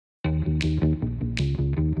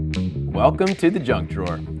welcome to the junk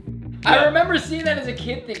drawer. I remember seeing that as a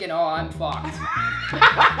kid thinking, oh, I'm fucked.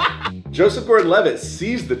 Joseph Gordon-Levitt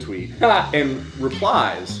sees the tweet and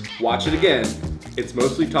replies, watch it again, it's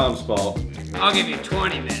mostly Tom's fault. I'll give you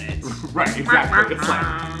 20 minutes. Right, exactly. It's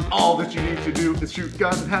like, all that you need to do is shoot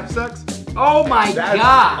guns and have sex. Oh my God.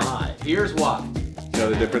 Why. Here's why. You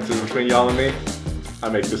know the differences between y'all and me? I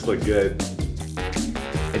make this look good.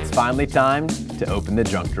 It's finally time to open the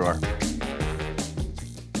junk drawer.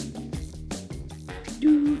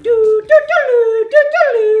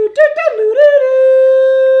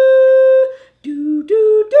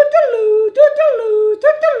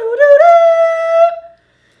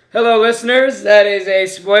 Hello, listeners. That is a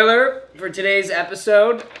spoiler for today's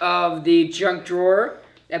episode of the Junk Drawer,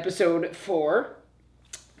 episode 4,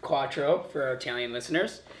 Quattro for our Italian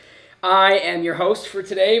listeners. I am your host for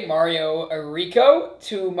today, Mario Arrico.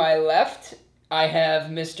 To my left, I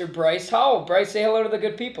have Mr. Bryce Howell. Bryce, say hello to the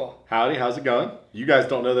good people. Howdy, how's it going? You guys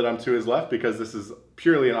don't know that I'm to his left because this is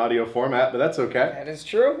purely an audio format, but that's okay. That is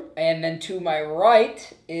true. And then to my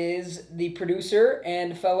right is the producer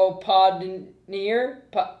and fellow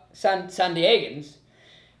San Diegans,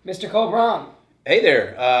 Mr. Cole Brown. Hey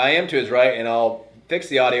there, I am to his right, and I'll fix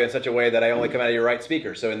the audio in such a way that I only come out of your right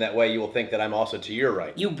speaker, so in that way you will think that I'm also to your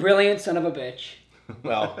right. You brilliant son of a bitch.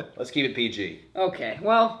 Well, let's keep it PG. Okay,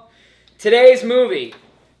 well, today's movie,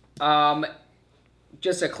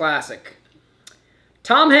 just a classic.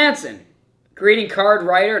 Tom Hanson, greeting card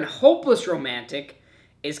writer and hopeless romantic,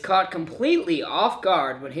 is caught completely off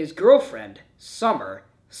guard when his girlfriend, Summer,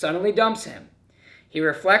 suddenly dumps him. He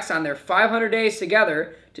reflects on their 500 days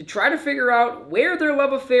together to try to figure out where their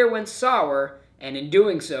love affair went sour, and in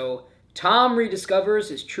doing so, Tom rediscovers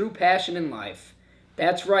his true passion in life.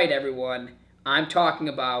 That's right, everyone. I'm talking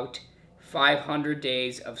about 500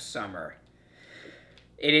 Days of Summer.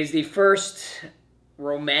 It is the first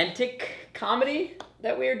romantic comedy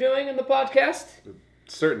that we are doing in the podcast.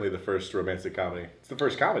 Certainly the first romantic comedy. It's the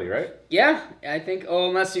first comedy, right? Yeah, I think. Oh,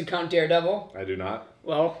 unless you count Daredevil. I do not.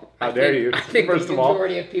 Well, how dare you? I think first the of all,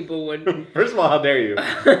 majority of people would. First of all, how dare you?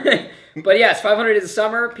 But yes, 500 Days of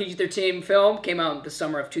Summer, PG-13 film, came out in the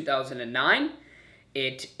summer of 2009.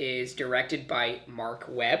 It is directed by Mark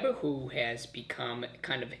Webb, who has become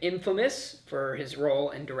kind of infamous for his role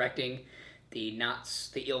in directing the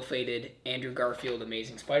ill-fated Andrew Garfield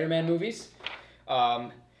Amazing Spider-Man movies.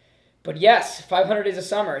 But yes, 500 Days of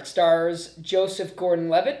Summer. It stars Joseph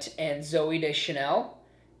Gordon-Levitt and Zooey Deschanel.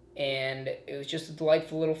 And it was just a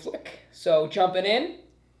delightful little flick. So jumping in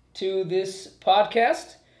to this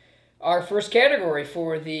podcast, our first category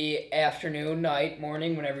for the afternoon, night,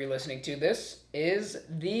 morning, whenever you're listening to this, is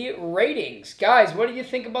the ratings. Guys, what do you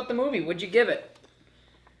think about the movie? What'd you give it?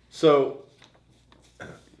 So,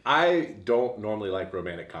 I don't normally like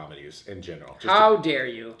romantic comedies in general. How dare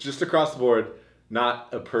you? Just across the board, not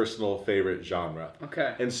a personal favorite genre.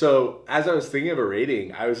 Okay. And so, as I was thinking of a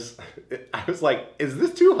rating, I was like, is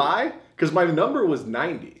this too high? Because my number was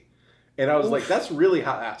 90. And I was like, that's really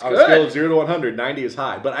high. On a scale of 0 to 100, 90 is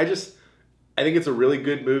high. But I think it's a really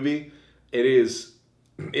good movie. It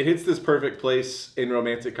hits this perfect place in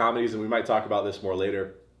romantic comedies, and we might talk about this more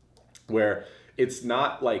later, where it's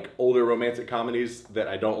not like older romantic comedies that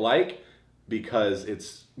I don't like because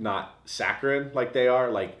it's not saccharine like they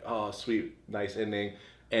are, like, oh, sweet, nice ending.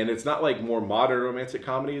 And it's not like more modern romantic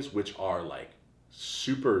comedies, which are like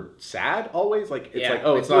super sad always. Like, it's like,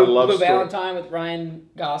 oh, it's not a love Blue story. Valentine with Ryan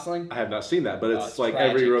Gosling. I have not seen that, but it's like tragic.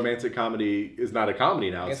 every romantic comedy is not a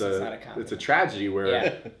comedy now. It's not a comedy. It's a tragedy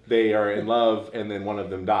where they are in love and then one of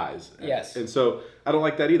them dies. Yes. And so I don't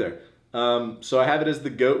like that either. So I have it as the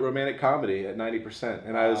GOAT romantic comedy at 90%.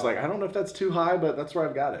 And I was like, I don't know if that's too high, but that's where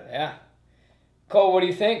I've got it. Yeah. Cole, what do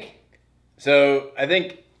you think? So, I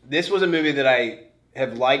think this was a movie that I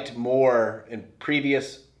have liked more in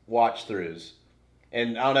previous watch-throughs.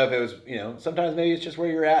 And I don't know if it was, sometimes maybe it's just where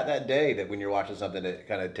you're at that day that when you're watching something that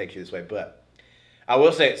kind of takes you this way. But I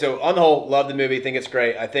will say, so on the whole, love the movie, think it's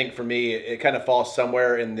great. I think for me, it kind of falls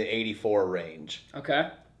somewhere in the 84 range. Okay.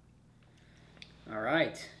 All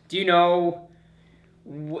right. Do you know,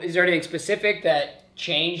 is there anything specific that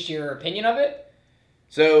changed your opinion of it?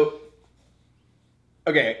 So,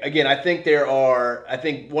 okay, again, I think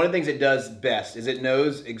one of the things it does best is it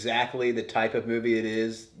knows exactly the type of movie it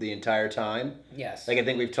is the entire time. Yes. Like I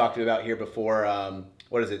think we've talked about here before,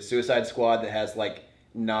 what is it, Suicide Squad that has like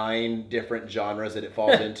 9 different genres that it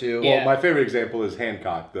falls into. Well, my favorite example is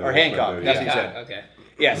Hancock. Or Hancock, that's what you said. Okay.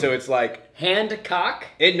 Yeah, so it's like... Hancock?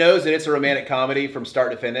 It knows that it's a romantic comedy from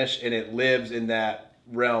start to finish, and it lives in that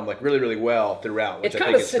realm like really, really well throughout, which it's I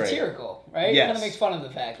kind think of is satirical. right? Yes. It kind of makes fun of the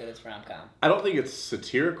fact that it's rom-com. I don't think it's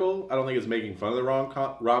satirical. I don't think it's making fun of the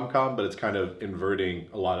rom-com, but it's kind of inverting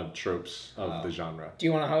a lot of tropes of the genre. Do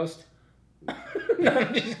you want to host? No,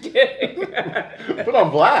 I'm just kidding. Put on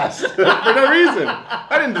blast for no reason.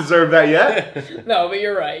 I didn't deserve that yet. No, but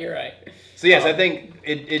you're right. You're right. So yes, I think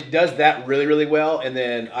it does that really, really well. And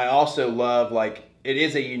then I also love, like, it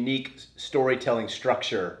is a unique storytelling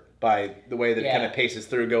structure by the way that it kind of paces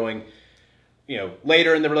through, going, you know,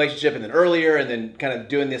 later in the relationship and then earlier, and then kind of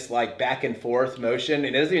doing this like back and forth motion.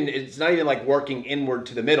 And it's not even like working inward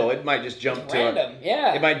to the middle. It might just jump to random.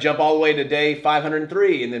 It might jump all the way to day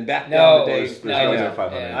 503 and then back down to day. There's no day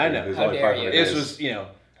 500. Yeah. I know. There's How only dare 500 you. This days. was, you know,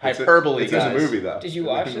 hyperbole, It's guys. in the movie, though. Did you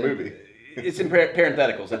watch it's it? in the movie. It's in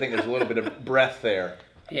parentheticals. I think there's a little bit of breath there.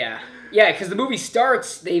 Yeah. Yeah, because the movie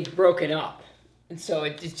starts, they've broken up. And so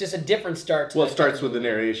it's just a different start to Well, it starts with the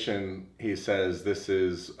narration. He says, this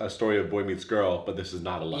is a story of boy meets girl, but this is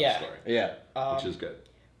not a love story. Yeah. Which is good.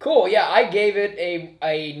 Cool. Yeah, I gave it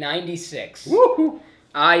a 96. Woohoo!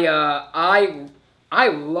 I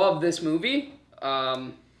love this movie.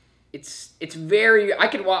 It's very.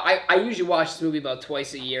 I usually watch this movie about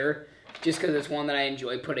twice a year, just because it's one that I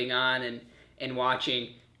enjoy putting on and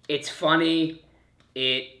watching. It's funny.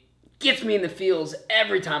 It gets me in the feels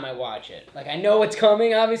every time I watch it. Like, I know it's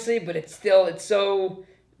coming, obviously, but it's so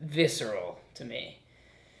visceral to me.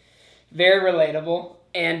 Very relatable.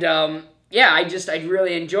 And I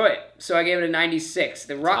really enjoy it. So I gave it a 96.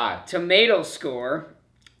 The Rotten Tomatoes score.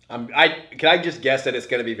 Can I just guess that it's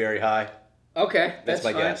going to be very high? Okay, That's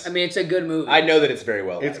my fine. guess. I mean, it's a good movie. I know that it's very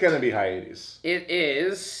well. It's going to be high 80s. It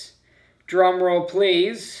is. Drum roll,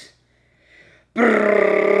 please.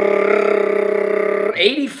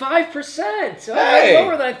 85%. Oh, Hey!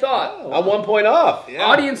 lower than I thought. I'm 1 point off. Yeah.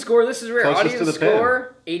 Audience score. This is rare. Closest Audience to the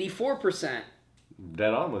score. 84%.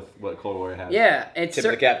 Dead on with what Cold War has. Yeah, it's Tip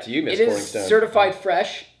of the cap to you, Miss It Rolling is Stone. certified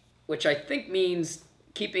fresh, which I think means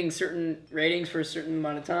keeping certain ratings for a certain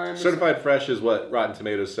amount of time. Certified fresh is what Rotten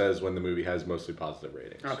Tomatoes says when the movie has mostly positive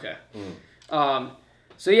ratings. Okay.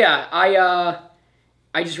 So yeah,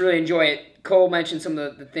 I just really enjoy it. Cole mentioned some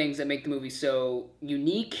of the things that make the movie so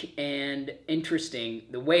unique and interesting.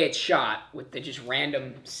 The way it's shot with the just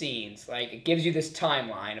random scenes, like it gives you this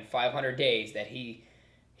timeline of 500 days that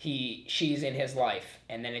she's in his life,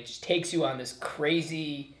 and then it just takes you on this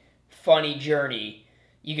crazy, funny journey.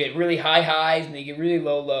 You get really high highs and you get really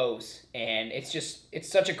low lows, and it's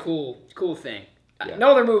such a cool thing. Yeah. No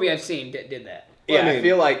other movie I've seen did that. Yeah, Well, I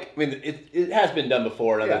feel like it has been done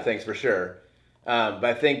before in other things for sure. But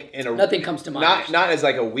I think Nothing comes to mind. Not as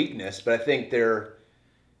like a weakness, but I think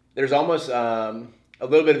there's almost a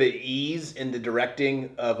little bit of an ease in the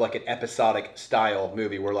directing of like an episodic style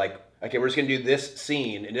movie where like, okay, we're just gonna do this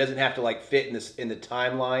scene. It doesn't have to like fit in the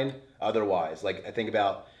timeline otherwise. Like I think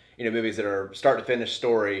about movies that are start to finish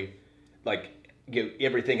story, like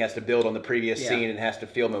everything has to build on the previous scene and has to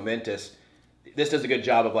feel momentous. This does a good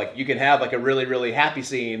job of like you can have like a really really happy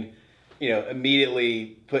scene,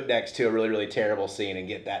 immediately put next to a really really terrible scene and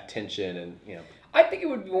get that tension and I think it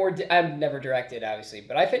would be more. I've never directed, obviously,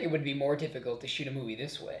 but I think it would be more difficult to shoot a movie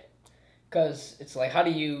this way, because it's like, how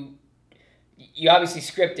do you obviously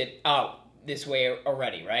script it out this way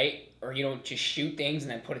already, right? Or you don't just shoot things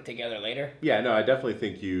and then put it together later. Yeah, no, I definitely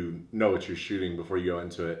think you know what you're shooting before you go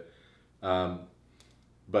into it.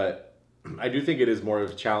 But I do think it is more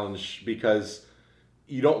of a challenge because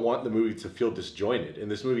you don't want the movie to feel disjointed,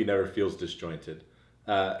 and this movie never feels disjointed.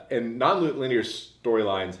 And non-linear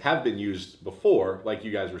storylines have been used before, like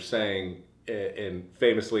you guys were saying, and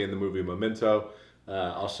famously in the movie Memento.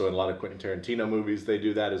 Also in a lot of Quentin Tarantino movies, they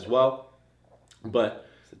do that as well. But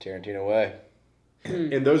it's the Tarantino way.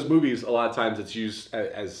 In those movies, a lot of times it's used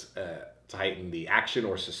as to heighten the action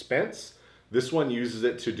or suspense. This one uses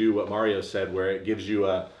it to do what Mario said, where it gives you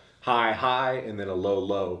a high and then a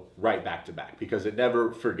low right back to back, because it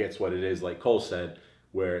never forgets what it is, like Cole said,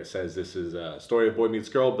 where it says this is a story of boy meets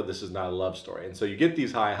girl, but this is not a love story. And so you get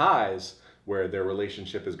these high highs where their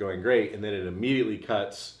relationship is going great, and then it immediately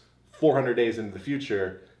cuts 400 days into the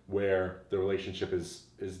future where the relationship is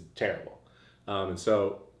terrible. And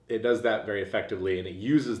so it does that very effectively, and it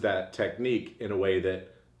uses that technique in a way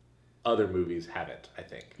that other movies haven't, I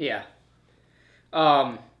think. Yeah.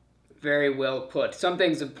 Very well put. Some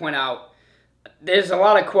things to point out. There's a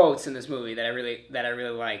lot of quotes in this movie that I really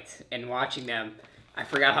liked, and watching them, I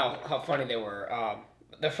forgot how funny they were.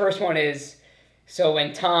 The first one is, so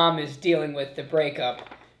when Tom is dealing with the breakup,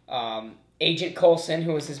 Agent Coulson,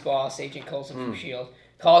 who was his boss, Agent Coulson from S.H.I.E.L.D.,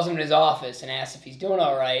 calls him in his office and asks if he's doing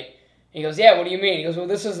all right. And he goes, yeah, what do you mean? He goes, well,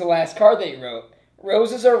 this is the last card that you wrote.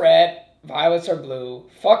 Roses are red, violets are blue.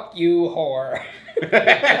 Fuck you, whore.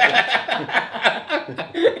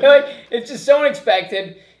 Like, it's just so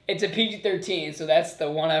unexpected. It's a PG-13, so that's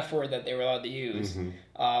the one F word that they were allowed to use.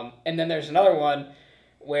 Mm-hmm. And then there's another one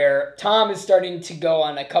where Tom is starting to go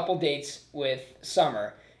on a couple dates with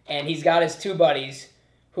Summer, and he's got his two buddies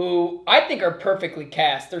who I think are perfectly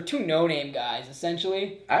cast. They're two no-name guys,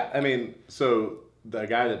 essentially. I mean, so the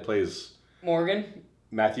guy that plays Morgan?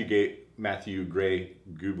 Matthew Gray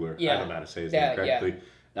Gubler, Yeah. I don't know how to say his name correctly,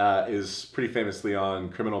 is pretty famously on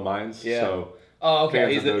Criminal Minds. Yeah. So Oh,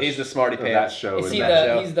 okay. He's the smarty of pants. that show. Is he that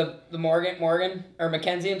show. he's the Morgan? Or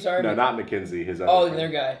Mackenzie, I'm sorry? No, not Mackenzie. His other Oh, friend. their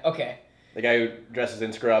guy. Okay. The guy who dresses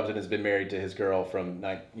in scrubs and has been married to his girl from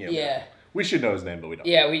Yeah. We should know his name, but we don't.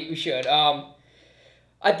 Yeah, we should.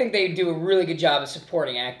 I think they do a really good job of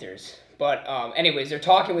supporting actors. But anyways, they're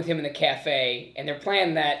talking with him in the cafe, and they're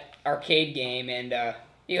playing that arcade game, and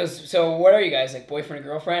he goes, so what are you guys, like boyfriend and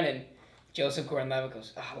girlfriend? And Joseph Gordon-Levitt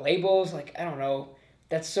goes, labels? Like, I don't know.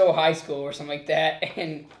 That's so high school or something like that.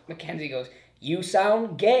 And Mackenzie goes, you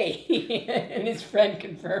sound gay. And his friend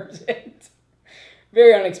confirms it.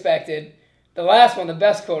 Very unexpected. The last one, the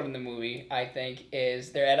best quote in the movie, I think,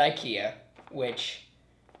 is they're at IKEA, which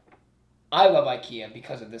I love IKEA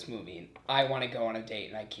because of this movie. I want to go on a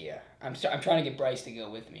date in IKEA. I'm trying to get Bryce to go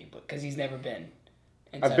with me because he's never been.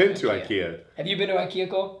 I've been to IKEA. Have you been to IKEA,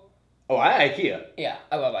 Cole? Oh, IKEA. Yeah,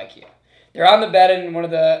 I love IKEA. They're on the bed in one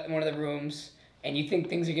of the rooms, and you think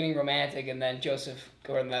things are getting romantic, and then Joseph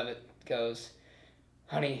Gordon-Levitt goes,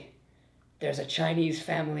 honey, there's a Chinese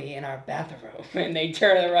family in our bathroom. And they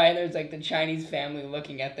turn to the right, and there's like the Chinese family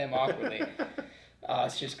looking at them awkwardly.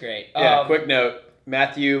 It's just great. Yeah, quick note.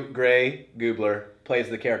 Matthew Gray Gubler plays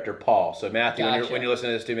the character Paul. So Matthew, Gotcha. when you're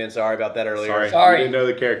listening to this, 2 man, sorry about that earlier. Sorry. You didn't know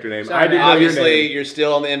the character name. Sorry, I didn't man. know your Obviously, name. you're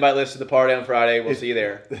still on the invite list to the party on Friday. We'll see you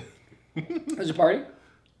there. There's a party?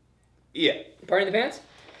 Yeah. Party in the pants?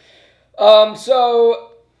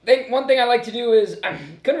 One thing I like to do is, I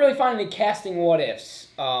couldn't really find any casting what-ifs,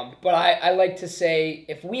 but I like to say,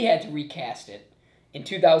 if we had to recast it in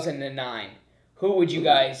 2009, who would you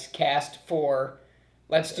guys cast for,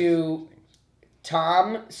 let's do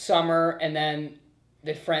Tom, Summer, and then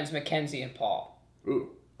the friends Mackenzie and Paul. Ooh,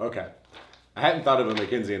 okay. I hadn't thought of a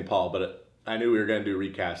Mackenzie and Paul, but I knew we were going to do a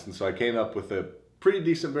recast, and so I came up with a pretty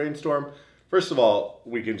decent brainstorm. First of all,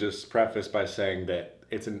 we can just preface by saying that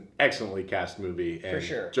it's an excellently cast movie, and For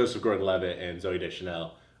sure. Joseph Gordon-Levitt and Zooey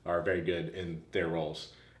Deschanel are very good in their roles,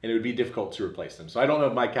 and it would be difficult to replace them. So I don't know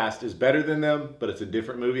if my cast is better than them, but it's a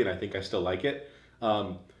different movie, and I think I still like it.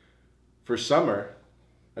 For Summer,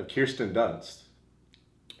 of Kirsten Dunst,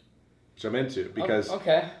 which I'm into, because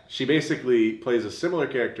she basically plays a similar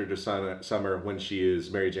character to Summer when she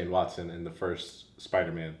is Mary Jane Watson in the first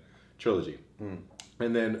Spider-Man trilogy.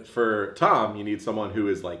 And then for Tom, you need someone who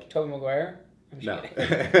is like... Tobey Maguire? No.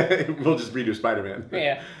 We'll just redo Spider-Man.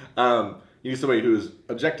 Yeah. You need somebody who is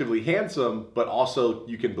objectively handsome, but also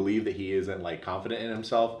you can believe that he isn't like confident in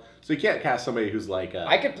himself. So you can't cast somebody who's like...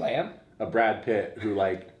 I could play him. A Brad Pitt who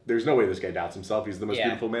like... There's no way this guy doubts himself. He's the most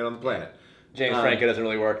beautiful man on the planet. James Franco doesn't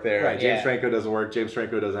really work there. Right, James Franco doesn't work. James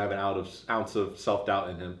Franco doesn't have an ounce of self-doubt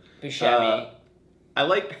in him. Buscemi. I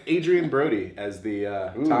like Adrian Brody as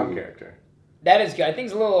the Tom character. That is good. I think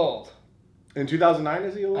he's a little old. In 2009,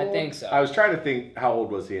 is he a little I think old? so. I was trying to think how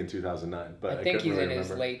old was he in 2009, but I think couldn't he's really in his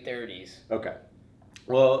remember. late 30s. Okay.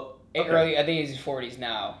 Well, Early, I think he's in his 40s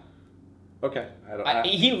now. Okay.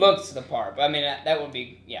 He looks the part, but I mean, that would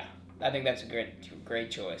be, I think that's a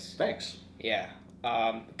great choice. Thanks. Yeah.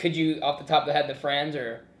 Could you, off the top of the head, the friends,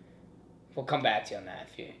 or we'll come back to you on that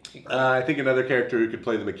if you I think another character who could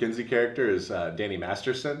play the Mackenzie character is Danny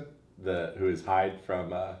Masterson, who is Hyde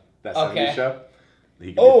from that 70s show.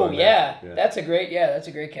 He could be fun there. That's a great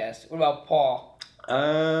cast. What about Paul?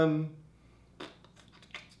 You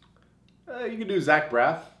could do Zach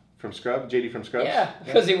Braff from Scrubs, JD from Scrubs. Yeah,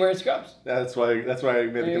 because he wears scrubs. That's why I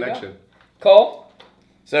made the connection. Cole?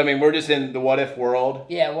 So, I mean, we're just in the what if world.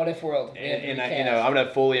 Yeah, what if world. And I'm going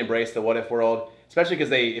to fully embrace the what if world, especially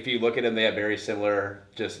because if you look at them, they have very similar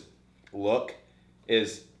just look. I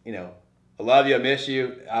love you, I miss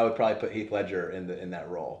you. I would probably put Heath Ledger in that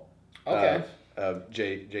role. Okay.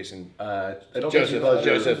 Jason.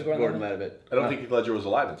 Joseph Gordon-Levitt. I don't think Heath Ledger was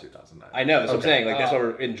alive in 2009. I know. That's what I'm saying. Like that's why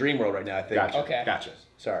we're in dream world right now. I think. Gotcha.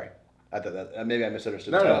 Sorry, I thought that maybe I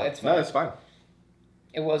misunderstood. No, it's fine. No, it's fine.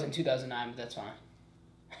 It was in 2009, but that's fine.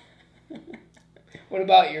 What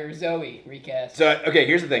about your Zoe recast? So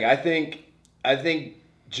here's the thing. I think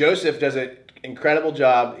Joseph does an incredible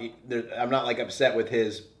job. I'm not like upset with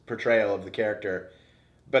his portrayal of the character,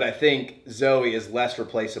 but I think Zoe is less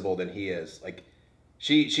replaceable than he is. Like,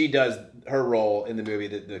 she does her role in the movie,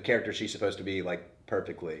 the character she's supposed to be like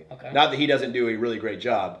perfectly. Okay. Not that he doesn't do a really great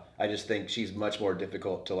job. I just think she's much more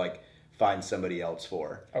difficult to like find somebody else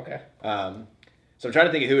for. Okay. So I'm trying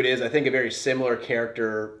to think of who it is. I think a very similar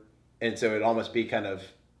character, and so it'd almost be kind of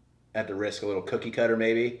at the risk a little cookie cutter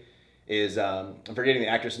maybe, is I'm forgetting the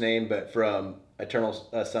actress name, but from Eternal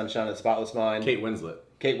Sunshine of the Spotless Mind. Kate Winslet.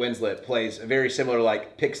 Kate Winslet plays a very similar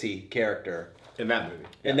like pixie character. In that movie.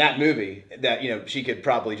 In that movie, that, you know, she could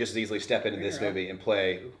probably just as easily step into this movie and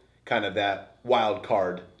play kind of that wild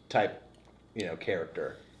card type, you know,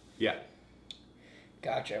 character. Yeah.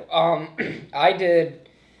 Gotcha. I did,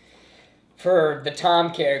 for the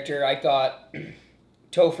Tom character, I thought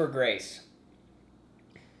Topher Grace.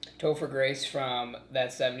 Topher Grace from That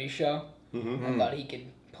 70s Show. Mm-hmm. I thought he could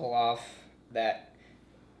pull off that.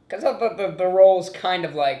 Because I thought the role's kind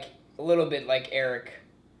of like, a little bit like Eric.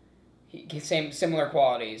 Similar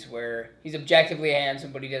qualities, where he's objectively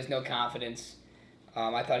handsome, but he has no confidence.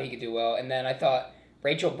 I thought he could do well. And then I thought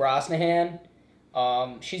Rachel Brosnahan,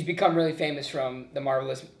 she's become really famous from The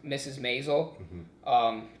Marvelous Mrs. Maisel.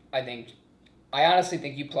 Mm-hmm. I honestly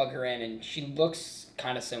think you plug her in, and she looks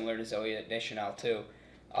kind of similar to Zooey Deschanel too.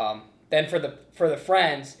 Then for the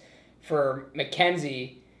friends, for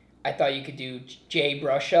Mackenzie, I thought you could do Jay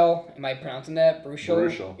Bruchel. Am I pronouncing that?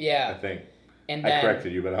 Bruchel? Yeah. I think. And then, I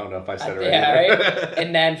corrected you, but I don't know if I said it right. Yeah, right?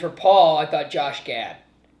 And then for Paul, I thought Josh Gad.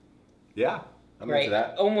 Yeah, I'm Right? into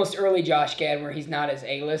that. Almost early Josh Gad, where he's not as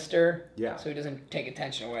A-lister. Yeah. So he doesn't take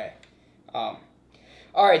attention away. All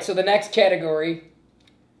right, so the next category,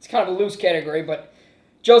 it's kind of a loose category, but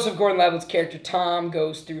Joseph Gordon-Levitt's character Tom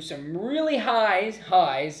goes through some really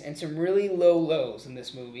highs and some really low lows in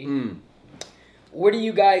this movie. What do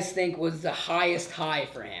you guys think was the highest high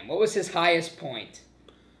for him? What was his highest point?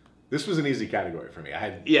 This was an easy category for me. I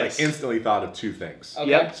had Yes. instantly thought of two things. Okay.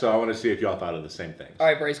 Yep. So I want to see if y'all thought of the same things. All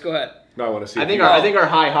right, Brace, go ahead. No, I want to see. I think our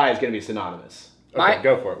high is going to be synonymous. Okay,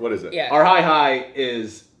 go for it. What is it? Yeah. Our high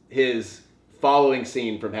is his following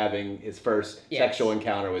scene from having his first Yes. sexual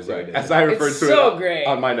encounter with Zoe. As I referred It's to so it great.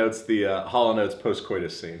 on my notes, the Hall & Oates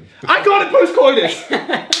post-coitus scene. I called it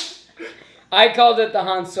post-coitus. I called it the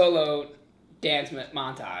Han Solo dance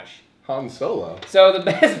montage. Han Solo. So the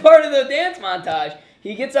best part of the dance montage,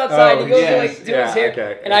 he gets outside, he goes to like do his hair,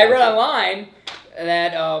 okay. and I read online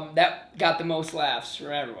that that got the most laughs from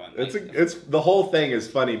everyone. It's the whole thing is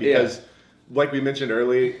funny because, like we mentioned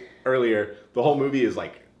earlier, the whole movie is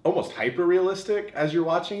like almost hyper realistic as you're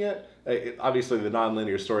watching it. Obviously, the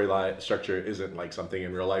non-linear storyline structure isn't like something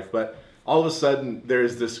in real life, but all of a sudden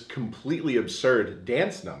there's this completely absurd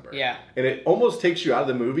dance number. Yeah. And it almost takes you out of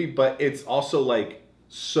the movie, but it's also like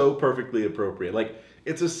so perfectly appropriate. Like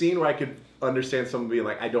it's a scene where I could understand someone being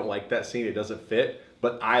like, I don't like that scene, it doesn't fit,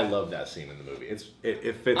 but I love that scene in the movie.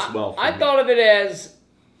 It fits well for me. I thought of it as,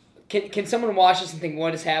 can someone watch this and think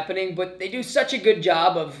what is happening? But they do such a good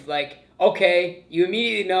job of like, okay, you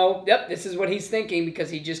immediately know, yep, this is what he's thinking because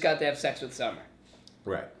he just got to have sex with Summer.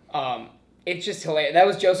 Right. It's just hilarious. That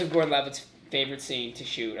was Joseph Gordon-Levitt's favorite scene to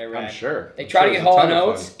shoot, I read. I'm sure. They I'm tried sure to get it was a Hall ton & of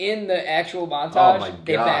Oates fun. in the actual montage. Oh my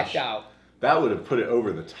They gosh. backed out. That would have put it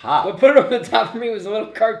over the top. What put it over the top for me was a little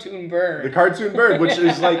cartoon bird. The cartoon bird, which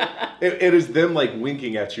is like, it is them like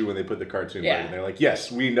winking at you when they put the cartoon Yeah. bird. And they're like,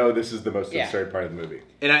 yes, we know this is the most Yeah. absurd part of the movie.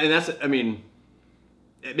 And that's, I mean,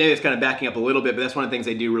 maybe it's kind of backing up a little bit, but that's one of the things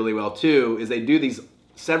they do really well too, is they do these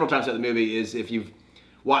several times throughout the movie, is if you've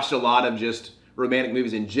watched a lot of just romantic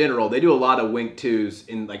movies in general, they do a lot of wink twos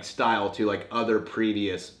in like style to like other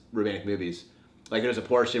previous romantic movies. Like there's a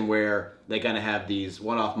portion where they kind of have these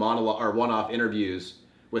one-off monologue or one-off interviews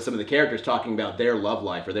with some of the characters talking about their love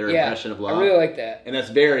life or their impression of love. I really like that. And that's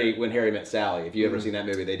very When Harry Met Sally. If you've ever seen that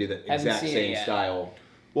movie, they do that Haven't exact seen it same yet. style.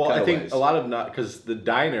 Well, I think cutaways. a lot of not, because the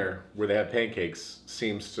diner where they have pancakes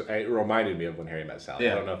it reminded me of When Harry Met Sally.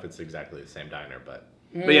 Yeah. I don't know if it's exactly the same diner, but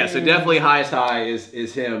But yeah, so definitely highest high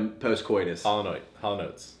is him post-coitus. Hall & Oates. Hall &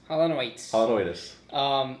 Oates. Hall & Oates.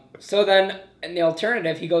 So then, in the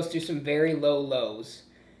alternative, he goes through some very low lows.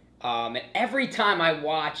 And every time I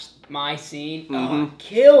watch my scene, it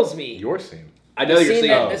kills me. Your scene. I know you're seeing.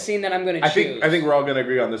 The scene that I'm going to choose. I think we're all going to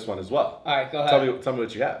agree on this one as well. All right, go ahead. Tell me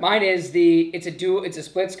what you got. Mine is it's a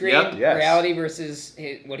split screen, Yep. Yes. reality versus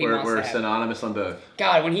what he wants We're to have. synonymous on both.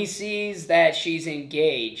 God, when he sees that she's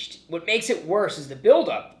engaged, what makes it worse is the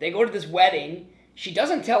buildup. They go to this wedding. She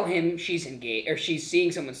doesn't tell him she's engaged or she's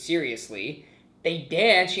seeing someone seriously. They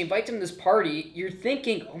dance. She invites him to this party. You're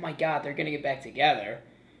thinking, oh my God, they're gonna get back together.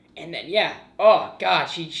 And then oh God,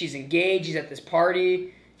 she's engaged. She's at this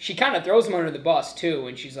party. She kind of throws him under the bus too,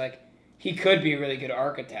 and she's like, he could be a really good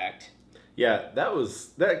architect. Yeah,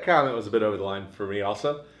 that comment was a bit over the line for me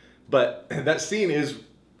also. But that scene is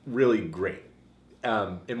really great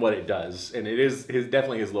in what it does. And it is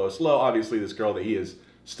definitely his lowest low. Obviously, this girl that he is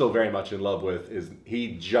still very much in love with,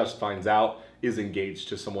 he just finds out is engaged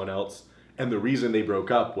to someone else. And the reason they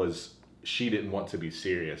broke up was she didn't want to be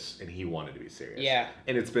serious and he wanted to be serious. Yeah.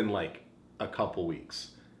 And it's been like a couple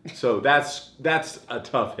weeks. So that's a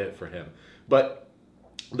tough hit for him. But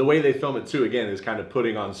the way they film it too, again, is kind of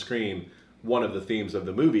putting on screen one of the themes of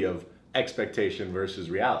the movie of expectation versus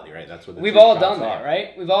reality, right? That's what we've all done that,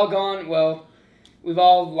 right? We've all gone, well, we've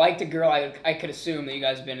all liked a girl. I could assume that you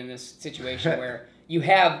guys have been in this situation where you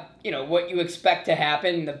have, what you expect to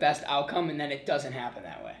happen, the best outcome, and then it doesn't happen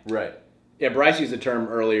that way. Right. Yeah, Bryce used the term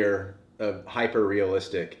earlier of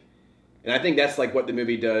hyper-realistic. And I think that's like what the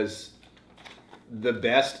movie does the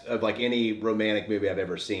best of like any romantic movie I've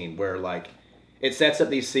ever seen, where like it sets up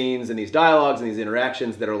these scenes and these dialogues and these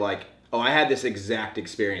interactions that are like, oh, I had this exact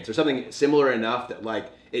experience, or something similar enough that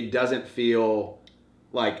like it doesn't feel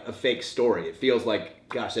like a fake story. It feels like,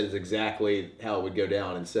 gosh, that is exactly how it would go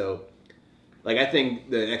down. And so, like, I think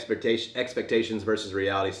the expectations versus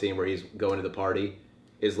reality scene where he's going to the party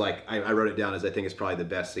is like, I wrote it down as I think it's probably the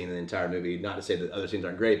best scene in the entire movie. Not to say that other scenes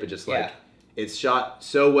aren't great, but just like it's shot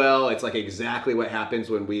so well. It's like exactly what happens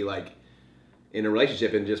when we like in a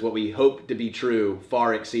relationship, and just what we hope to be true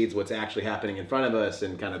far exceeds what's actually happening in front of us,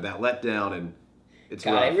 and kind of that letdown. And it's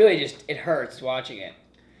rough. It really it hurts watching it.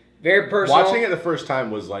 Very personal. Watching it the first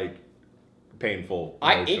time was like painful.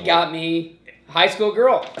 It got me. High school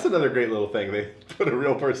girl. That's another great little thing. They put a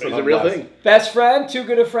real person on. It's a real thing. Best friend, too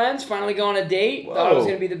good of friends, finally go on a date. Whoa. Thought it was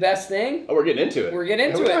going to be the best thing. Oh, we're getting into it. We're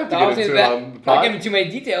getting into we it. don't have to Thought it was get gonna into be it on the not pod. giving too many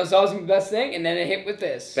details. Thought it was going to be the best thing, and then it hit with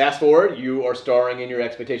this. Fast forward, you are starring in your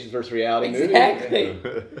expectations versus reality Exactly.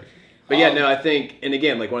 movie. But yeah, no, I think, and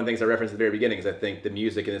again, like one of the things I referenced at the very beginning is I think the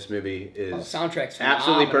music in this movie is soundtrack's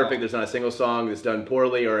absolutely phenomenal. perfect. There's not a single song that's done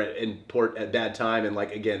poorly or at bad time. And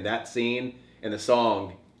like, again, that scene and the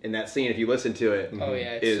song in that scene, if you listen to it,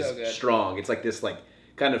 it's is so good. strong. It's like this like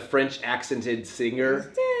kind of French accented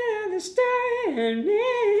singer.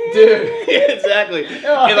 Dude, exactly. And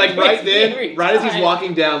like right then, right as he's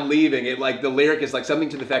walking down leaving, it like the lyric is like something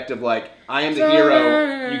to the effect of like, I am the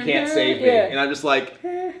hero, you can't save me. And I'm just like,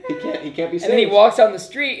 he can't be saved. And then he walks down the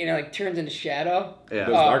street and it like turns into shadow. Yeah. Does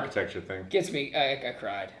the architecture thing. Gets me, I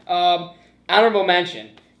cried. Honorable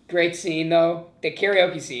mention. Great scene though. The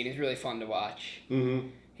karaoke scene is really fun to watch. Mm-hmm.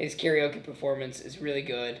 His karaoke performance is really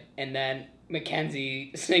good. And then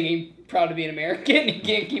Mackenzie singing Proud to be an American. He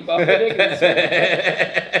can't keep up with it.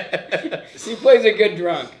 He plays a good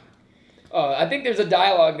drunk. Oh, I think there's a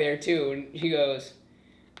dialogue there too. And he goes,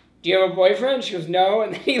 do you have a boyfriend? She goes, no.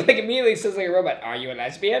 And then he like immediately says like a robot, are you a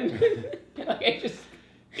lesbian? Like I just...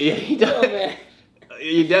 Yeah, he does. Oh, man.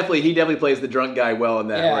 He definitely plays the drunk guy well in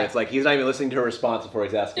that, Yeah. where it's like he's not even listening to her response before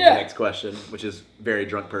he's asking Yeah. the next question, which is very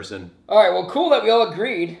drunk person. All right, well, cool that we all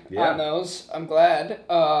agreed Yeah. on those. I'm glad.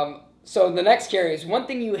 So the next carry is one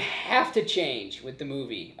thing you have to change with the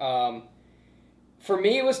movie. For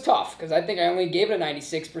me, it was tough because I think I only gave it a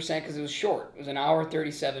 96% because it was short. It was an hour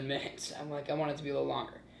 37 minutes. I'm like, I want it to be a little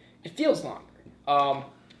longer. It feels longer.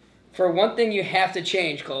 For one thing you have to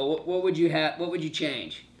change, Cole, what would you have? What would you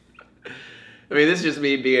change? I mean, this is just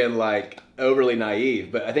me being like overly naive,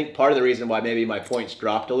 but I think part of the reason why maybe my points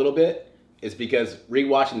dropped a little bit is because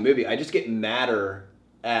rewatching the movie, I just get madder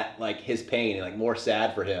at like his pain and like more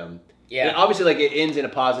sad for him. Yeah. And obviously, like it ends in a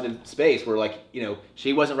positive space where like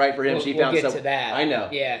she wasn't right for him. She We'll found get some. to that. I know.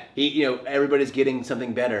 Yeah. He, everybody's getting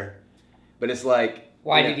something better, but it's like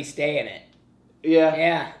Why did he stay in it? Yeah.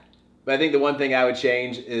 Yeah. But I think the one thing I would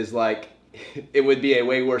change is like it would be a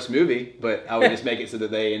way worse movie, but I would just make it so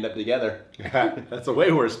that they end up together. That's a way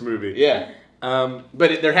worse movie. Yeah.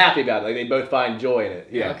 But they're happy about it. Like they both find joy in it.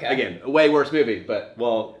 Yeah. Okay. Again, a way worse movie, but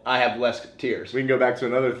Well, I have less tears. we can go back to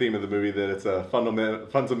another theme of the movie that it's a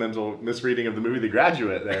fundamental misreading of the movie The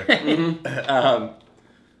Graduate there.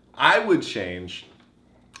 I would change.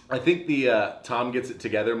 I think the Tom Gets It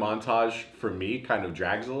Together montage for me kind of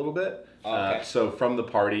drags a little bit. Okay. So from the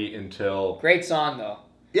party until... Great song, though.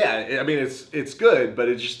 Yeah, I mean, it's good, but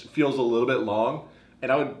it just feels a little bit long.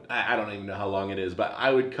 And I don't even know how long it is, but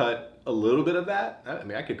I would cut a little bit of that. I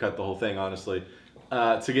mean, I could cut the whole thing, honestly,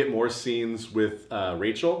 to get more scenes with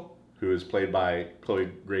Rachel, who is played by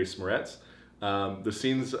Chloe Grace Moretz. The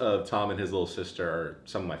scenes of Tom and his little sister are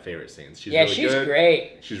some of my favorite scenes. She's really she's good.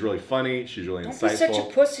 great. She's really funny. She's really Don't insightful. be such a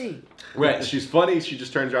pussy. Right, she's funny. She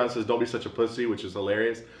just turns around and says, "Don't be such a pussy," which is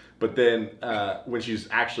hilarious. But then when she's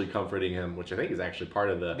actually comforting him, which I think is actually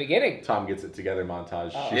part of the Beginning. Tom Gets It Together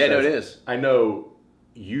montage. Oh. She Yeah, no, says, it is. I know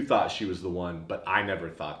you thought she was the one, but I never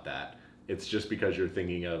thought that. It's just because you're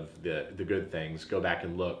thinking of the good things. Go back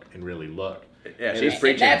and look and really look. Yeah, And she's it's-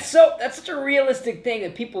 preaching. That's such a realistic thing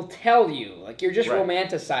that people tell you. Like you're just Right.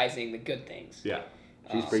 romanticizing the good things. Yeah.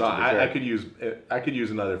 She's So preaching for sure. I could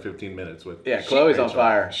use another 15 minutes with. Yeah, Chloe's on Rachel.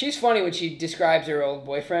 fire. She's funny when she describes her old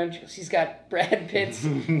boyfriend. She goes, he's got Brad Pitt's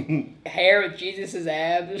hair with Jesus'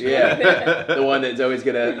 abs. Or something like that. Yeah, the one that's always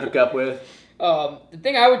gonna hook up with. The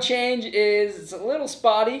thing I would change is it's a little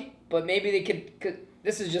spotty, but maybe they could.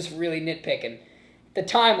 This is just really nitpicking. The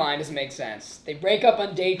timeline doesn't make sense. They break up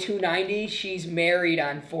on day 290. She's married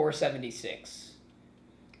on 476.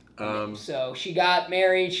 So she got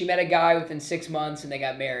married. She met a guy within 6 months, and they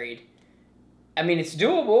got married. I mean, it's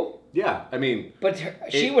doable, Yeah, I mean, but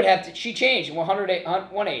she changed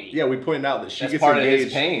 180. yeah, we pointed out that she That's gets part of his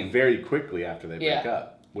engaged pain. very quickly after they break Yeah.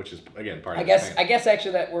 up, which is again part I of guess his pain. I guess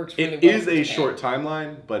actually that works really It well. is for a his pain. short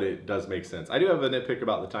timeline, but it does make sense. I do have a nitpick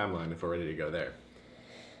about the timeline if we're ready to go there.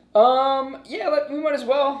 Yeah, we might as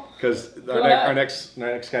well. Because ahead. our next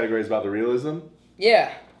category is about the realism.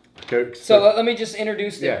 Yeah. Okay, So let me just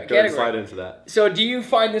introduce the yeah, go ahead and category. slide into that. So do you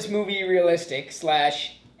find this movie realistic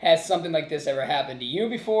 / has something like this ever happened to you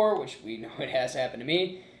before, which we know it has happened to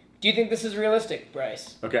me? Do you think this is realistic,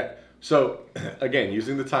 Bryce? Okay, so again,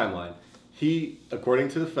 using the timeline, he, according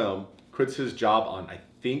to the film, quits his job on, I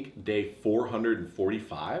think, day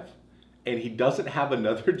 445, and he doesn't have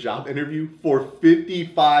another job interview for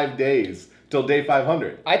 55 days till day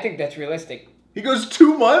 500. I think that's realistic. He goes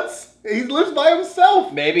 2 months. He lives by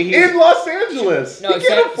himself. Maybe he's in Los Angeles. No, he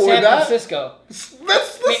can't afford San that. Francisco.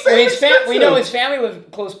 That's the We same expensive. we know his family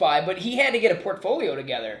lived close by, but he had to get a portfolio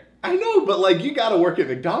together. I know, but like you got to work at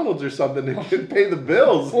McDonald's or something to pay the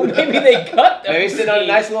bills. Well, maybe they cut them. Maybe he's sitting on a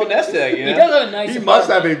nice little nest egg. You know? He does have a nice He must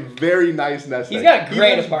apartment. have a very nice nest He's egg. got a great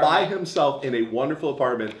He lives apartment. by himself in a wonderful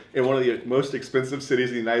apartment in one of the most expensive cities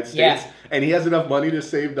in the United States, Yeah. and he has enough money to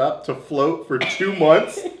save up to float for 2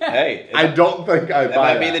 months. Hey, I don't think I that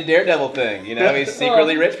buy might be that. the Daredevil thing. You know, he's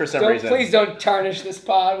secretly rich for some reason. Please don't tarnish this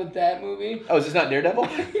pod with that movie. Oh, is this not Daredevil?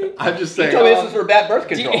 You I'm just told saying. me this was for bad birth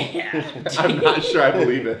Do you, control. I'm not sure I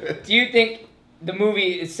believe it. do you think the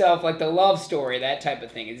movie itself, like the love story, that type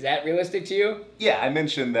of thing, is that realistic to you? Yeah, I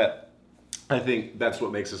mentioned that. I think that's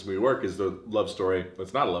what makes this movie work is the love story.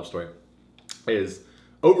 It's not a love story. Is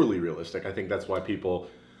overly realistic. I think that's why people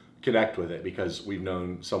connect with it because we've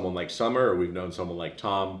known someone like Summer or we've known someone like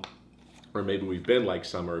Tom, or maybe we've been like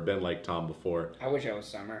Summer or been like Tom before, I wish I was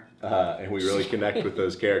Summer. and we really connect with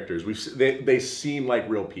those characters. They seem like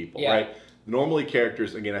real people, Yeah. right? Normally,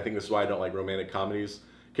 characters. Again, I think this is why I don't like romantic comedies.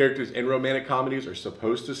 Characters in romantic comedies are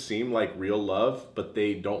supposed to seem like real love, but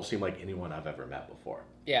they don't seem like anyone I've ever met before.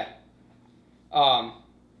 Yeah.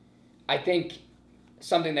 I think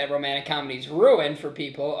something that romantic comedies ruin for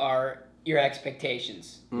people are your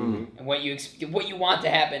expectations and what you want to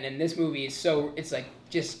happen. And this movie is it's like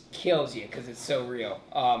just kills you because it's so real.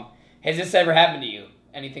 Has this ever happened to you?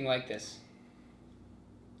 Anything like this?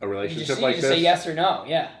 A You relationship just, like you this? just say yes or no.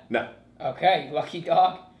 Yeah. No. Okay, you lucky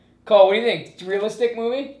dog. Cole, what do you think? It's a realistic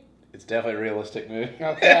movie? It's definitely a realistic movie.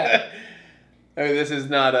 Okay. I mean, this is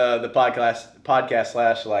not the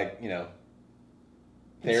podcast / like, you know,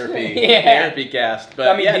 therapy Yeah. therapy cast. But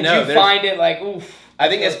I mean, yeah, did no, you there's- find it like, oof? I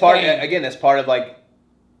think that's feel part pain? again. That's part of like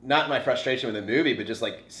not my frustration with the movie, but just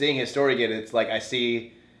like seeing his story again. It's like I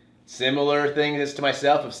see similar things to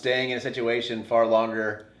myself of staying in a situation far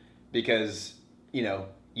longer because you know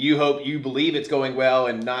you believe it's going well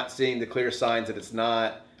and not seeing the clear signs that it's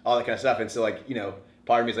not, all that kind of stuff. And so like you know,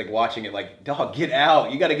 part of me is like watching it like, dog, get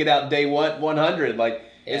out. You got to get out day 100. Like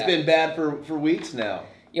it's Yeah. been bad for weeks now.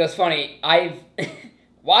 You know, it's funny. I've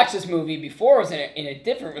watched this movie before. I was in a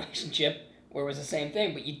different relationship where it was the same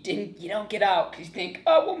thing, but you don't get out because you think,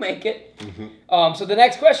 oh, we'll make it. Mm-hmm. So the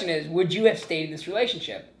next question is, would you have stayed in this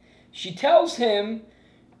relationship? She tells him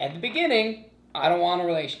at the beginning, I don't want a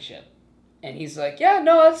relationship. And he's like, yeah,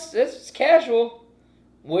 no, it's casual.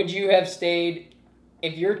 Would you have stayed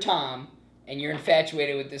if you're Tom and you're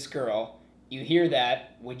infatuated with this girl, you hear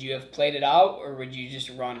that, would you have played it out or would you just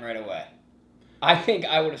run right away? I think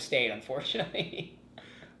I would have stayed, unfortunately.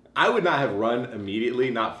 I would not have run immediately,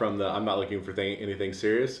 not from the I'm not looking for anything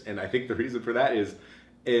serious. And I think the reason for that is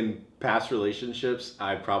in past relationships,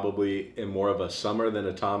 I probably am more of a Summer than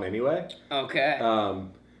a Tom anyway. Okay.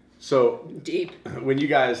 So Deep. when you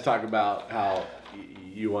guys talk about how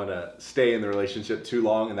you want to stay in the relationship too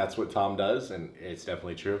long, and that's what Tom does, and it's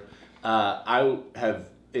definitely true. I have,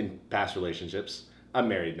 in past relationships, I'm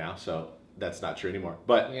married now, so that's not true anymore.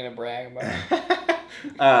 But You're going to brag about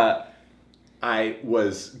it? I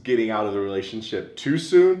was getting out of the relationship too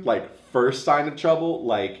soon, like first sign of trouble,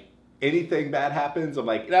 like anything bad happens, I'm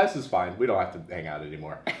like, this is fine. We don't have to hang out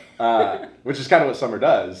anymore. which is kind of what Summer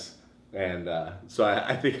does. And so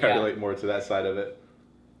I think I Yeah. relate more to that side of it.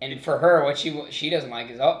 And for her, what she doesn't like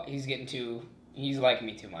is, he's liking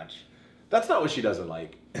me too much. That's not what she doesn't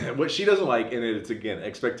like. What she doesn't like, and it's again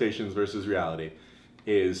expectations versus reality,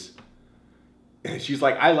 is she's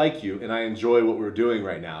like, I like you and I enjoy what we're doing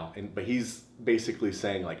right now, but he's basically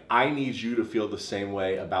saying like, I need you to feel the same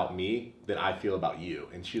way about me that I feel about you,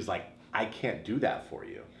 and she's like, I can't do that for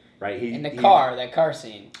you, right? That car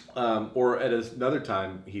scene. Or at another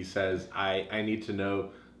time, he says, I need to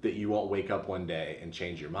know that you won't wake up one day and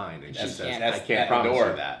change your mind, and she says, I can't promise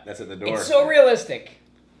you that. That's at the door. It's so realistic.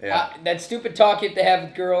 Yeah. That stupid talk you have to have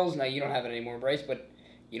with girls. Now, you don't have it anymore, Bryce, but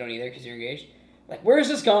you don't either because you're engaged. Like, where is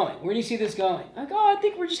this going? Where do you see this going? Like, I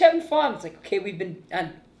think we're just having fun. It's like, okay, we've been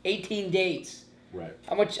on 18 dates. Right.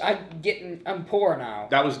 How much I'm poor now.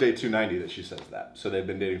 That was day 290 that she says that. So they've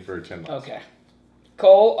been dating for 10 months. Okay.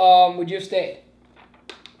 Cole, would you have stayed?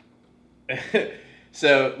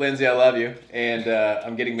 So, Lindsay, I love you, and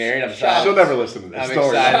I'm getting married. I'm excited. She'll never listen to this. I'm Don't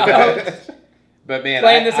worry. excited. But man,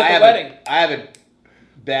 Playing this at the wedding. I have a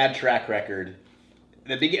bad track record.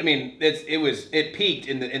 It peaked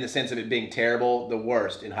in the sense of it being terrible, the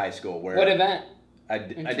worst in high school. Where What event? I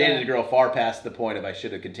dated a girl far past the point of I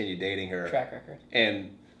should have continued dating her. Track record.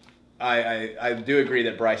 And I do agree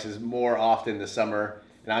that Bryce is more often the summer,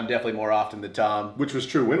 and I'm definitely more often the Tom. Which was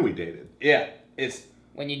true when we dated. Yeah, it's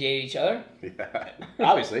When you dated each other? Yeah.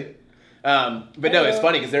 obviously. But no, it's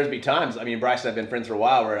funny because there's been times, Bryce and I have been friends for a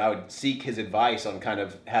while, where I would seek his advice on kind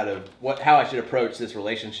of how I should approach this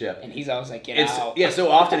relationship. And he's always like, get out. Yeah,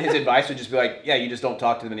 so often his advice would just be like, yeah, you just don't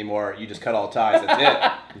talk to them anymore. You just cut all ties. That's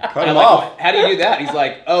it. Cut I'm him like, off. well, how do you do that? He's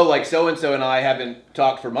like, oh, like so-and-so and I haven't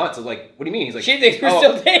talked for months. I was like, what do you mean? He's like, She thinks we're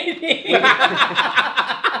still dating.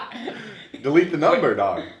 Delete the number,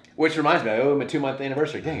 dog. Which reminds me, I owe him a 2-month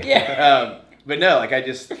anniversary. Dang it. Yeah. But no, like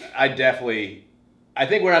I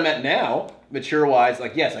think where I'm at now, mature-wise,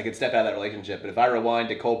 like, yes, I could step out of that relationship. But if I rewind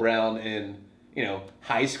to Cole Brown in,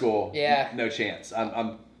 high school, Yeah. no chance.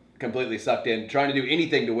 I'm completely sucked in, trying to do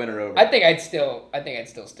anything to win her over. I think I'd still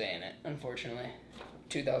stay in it, unfortunately.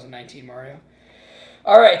 2019 Mario.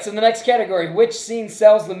 All right, so the next category, which scene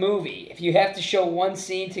sells the movie? If you have to show one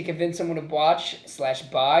scene to convince someone to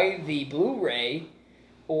watch/buy the Blu-ray,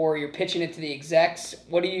 or you're pitching it to the execs,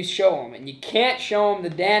 what do you show them? And you can't show them the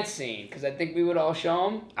dance scene, because I think we would all show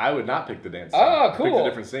them. I would not pick the dance scene. Oh, I'd cool. pick a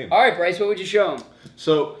different scene. All right, Bryce, what would you show them?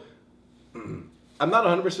 So, I'm not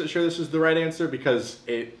 100% sure this is the right answer because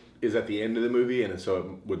it is at the end of the movie, and so it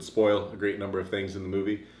would spoil a great number of things in the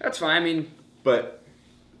movie. That's fine. But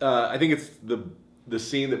I think it's the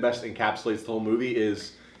scene that best encapsulates the whole movie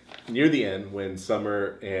is near the end when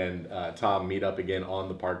Summer and Tom meet up again on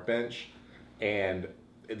the park bench, and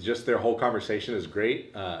just their whole conversation is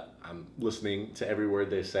great. I'm listening to every word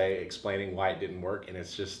they say, explaining why it didn't work, and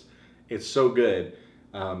it's so good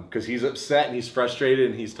because he's upset and he's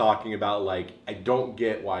frustrated and he's talking about like, I don't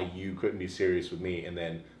get why you couldn't be serious with me, and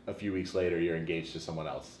then a few weeks later you're engaged to someone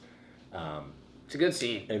else. It's a good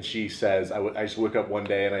scene. And she says, I just woke up one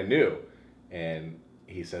day and I knew. And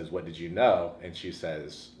he says, what did you know? And she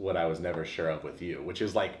says, what I was never sure of with you, which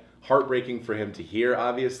is like heartbreaking for him to hear,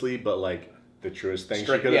 obviously, but like the truest thing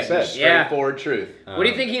she could have said. Straightforward truth. What do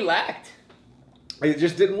you think he lacked? It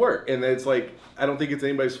just didn't work. And it's like, I don't think it's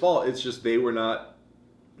anybody's fault. It's just they were not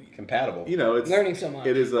compatible. It's learning so much.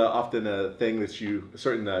 It is often a thing that a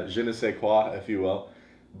certain je ne sais quoi, if you will,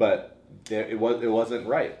 but it wasn't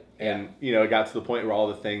right. And, it got to the point where all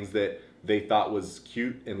the things that they thought was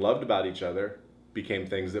cute and loved about each other became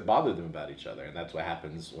things that bothered them about each other. And that's what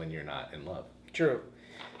happens when you're not in love. True.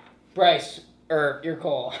 Bryce, or your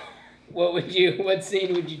call. What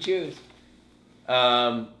scene would you choose?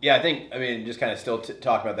 I think, just kind of still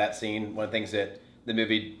talk about that scene. One of the things that the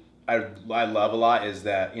movie I love a lot is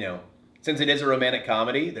that, since it is a romantic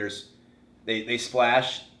comedy, they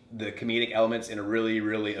splash the comedic elements in a really,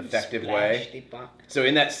 really effective way. So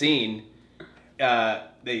in that scene,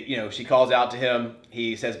 she calls out to him.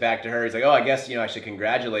 He says back to her, he's like, oh, I guess, I should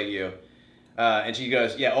congratulate you. And she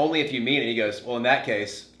goes, yeah, only if you mean it. He goes, well, in that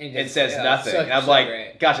case, it says nothing. And I'm like,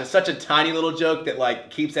 great. Gosh, it's such a tiny little joke that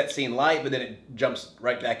like keeps that scene light, but then it jumps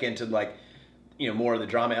right back into like, more of the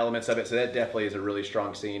drama elements of it. So that definitely is a really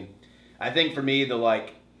strong scene. I think for me,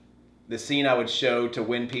 the scene I would show to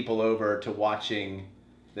win people over to watching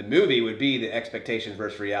the movie would be the expectations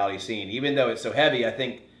versus reality scene. Even though it's so heavy, I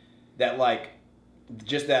think that like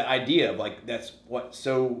just that idea of like that's what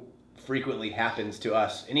so frequently happens to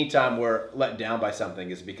us. Anytime we're let down by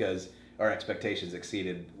something is because our expectations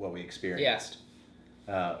exceeded what we experienced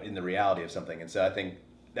in the reality of something. And so I think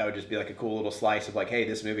that would just be like a cool little slice of like, hey,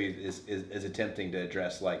 this movie is attempting to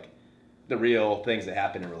address like the real things that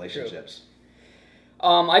happen in relationships.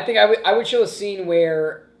 I think I would show a scene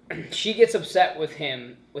where she gets upset with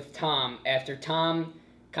Tom, after Tom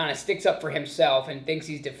kind of sticks up for himself and thinks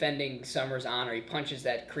he's defending Summer's honor. He punches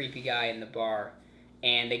that creepy guy in the bar,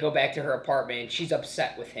 and they go back to her apartment, and she's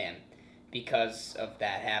upset with him because of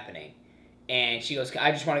that happening. And she goes,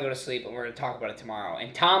 I just want to go to sleep, and we're going to talk about it tomorrow.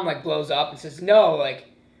 And Tom, like, blows up and says, no, like,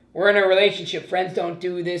 we're in a relationship. Friends don't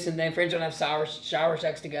do this, and then friends don't have shower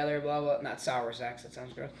sex together, blah, blah. Not sour sex. That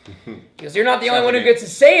sounds gross. He goes, you're not the only one who gets to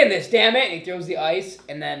say in this, damn it. And he throws the ice,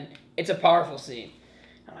 and then it's a powerful scene.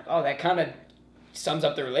 I'm like, oh, that kind of sums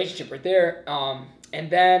up the relationship right there. And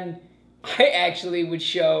then I actually would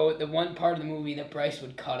show the one part of the movie that Bryce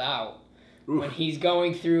would cut out. Oof. When he's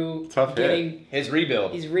going through his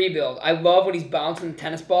rebuild. His rebuild. I love when he's bouncing the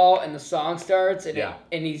tennis ball and the song starts and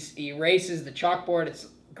he erases the chalkboard. It's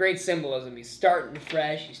great symbolism. He's starting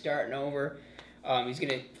fresh. He's starting over. He's going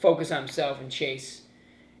to focus on himself and chase.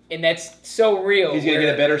 And that's so real. He's going to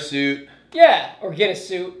get a better suit. Yeah, or get a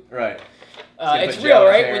suit. Right. It's real,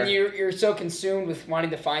 right? When you're so consumed with wanting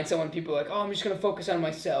to find someone, people are like, oh, I'm just going to focus on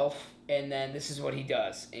myself. And then this is what he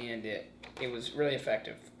does. And it was really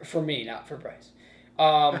effective for me, not for Bryce.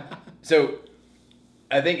 So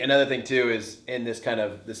I think another thing, too, is in this kind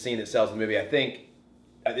of the scene that sells the movie, I think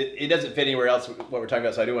it doesn't fit anywhere else what we're talking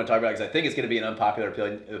about, so I do want to talk about it because I think it's going to be an unpopular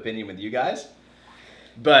opinion with you guys.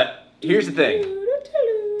 But here's the thing.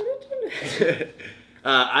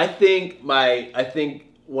 I think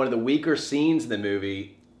one of the weaker scenes in the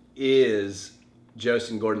movie is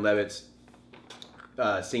Joseph Gordon-Levitt's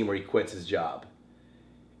scene where he quits his job,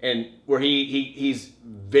 and where he's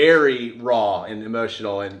very raw and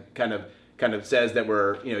emotional, and kind of says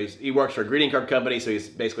that he works for a greeting card company, so he's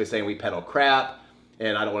basically saying we peddle crap,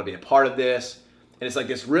 and I don't want to be a part of this. And it's like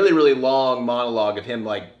this really, really long monologue of him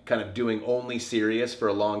like kind of doing only serious for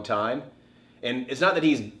a long time. And it's not that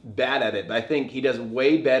he's bad at it, but I think he does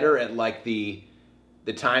way better at like the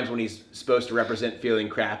times when he's supposed to represent feeling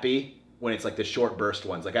crappy, when it's like the short burst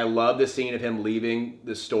ones. Like I love the scene of him leaving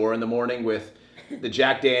the store in the morning with the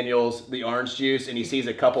Jack Daniels, the orange juice, and he sees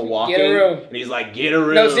a couple walking. Get a room. And he's like, get a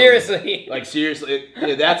room. No, seriously. Like seriously.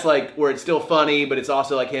 That's like where it's still funny, but it's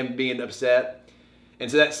also like him being upset. And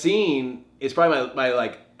so that scene is probably my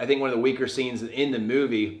like, I think one of the weaker scenes in the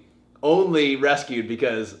movie, only rescued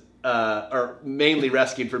because or mainly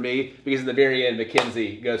rescued for me because in the very end,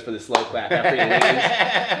 Mackenzie goes for the slow clap after he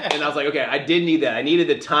leaves. And I was like, okay, I did need that. I needed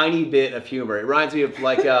a tiny bit of humor. It reminds me of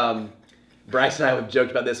like, Bryce and I have joked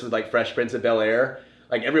about this with like Fresh Prince of Bel-Air.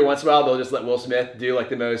 Like every once in a while, they'll just let Will Smith do like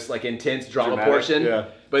the most like intense drama portion. Yeah.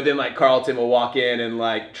 But then like Carlton will walk in and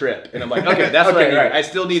like trip. And I'm like, okay, that's what I need. Right. I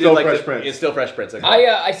still needed still like Fresh Prince. It's still Fresh Prince. Okay.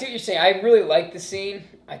 I see what you're saying. I really like the scene.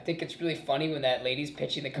 I think it's really funny when that lady's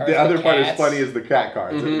pitching the cards. The other part is funny is the cat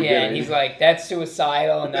cards. Mm-hmm. Yeah, and he's like, that's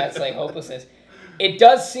suicidal and that's like hopelessness. It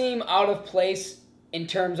does seem out of place in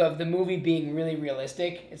terms of the movie being really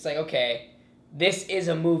realistic. It's like, okay, this is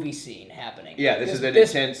a movie scene happening. Yeah, this is an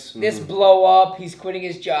intense. This blow up, he's quitting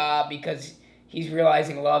his job because he's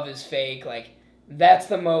realizing love is fake. Like, that's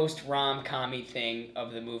the most rom-com-y thing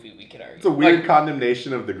of the movie, we could argue. It's a weird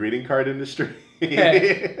condemnation of the greeting card industry.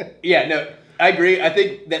 Yeah, no, I agree. I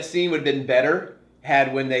think that scene would have been better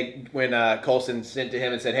had when Coulson sent to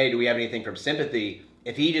him and said, hey, do we have anything from Sympathy?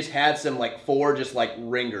 If he just had some like 4 just like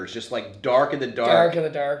ringers, just like dark in the dark. Dark in the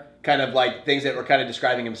dark. Kind of like things that were kind of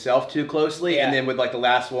describing himself too closely. Yeah. And then with like the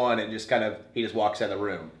last one, it just kind of, he just walks out of the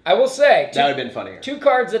room. I will say. That would have been funnier. 2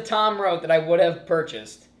 cards that Tom wrote that I would have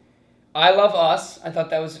purchased. I Love Us. I thought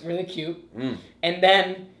that was really cute. Mm. And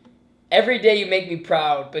then, Every Day You Make Me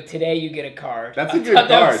Proud, but today you get a card. That's a good card.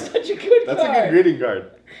 That was such a good card. That's a good greeting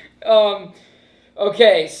card.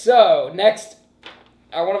 Okay, so next,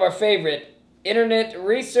 one of our favorite internet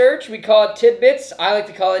research. We call it Tidbits. I like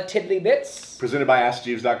to call it Tiddly Bits. Presented by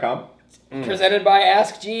AskJeeves.com. Presented by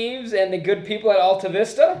Ask Jeeves and the good people at Alta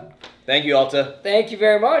Vista. Thank you, Alta. Thank you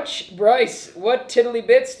very much. Bryce, what Tiddly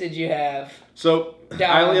Bits did you have? So,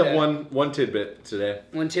 I only have one tidbit today.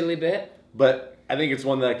 One Tiddly Bit? But I think it's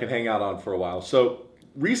one that I can hang out on for a while. So,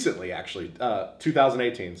 recently, actually,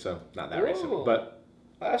 2018, so not that recent, but...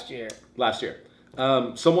 Last year.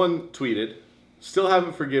 Someone tweeted, still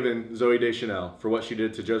haven't forgiven Zooey Deschanel for what she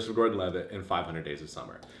did to Joseph Gordon-Levitt in 500 Days of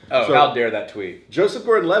Summer. Oh, so, how dare that tweet. Joseph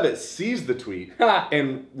Gordon-Levitt sees the tweet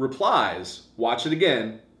and replies, watch it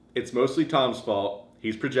again, it's mostly Tom's fault,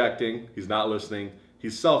 he's projecting, he's not listening,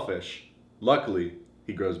 he's selfish, luckily,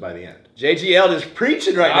 he grows by the end. JGL is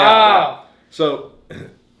preaching right now. So,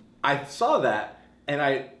 I saw that, and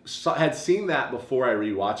I had seen that before I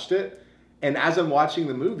rewatched it, and as I'm watching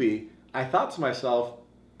the movie, I thought to myself,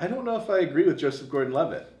 I don't know if I agree with Joseph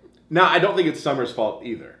Gordon-Levitt. Now, I don't think it's Summer's fault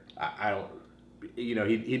either. I don't.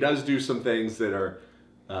 He does do some things that are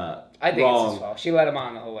I think wrong. it's his fault. She let him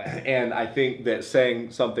on the whole way. And I think that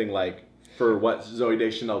saying something like, for what Zooey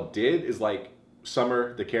Deschanel did, is like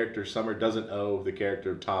Summer, the character Summer, doesn't owe the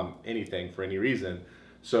character of Tom anything for any reason.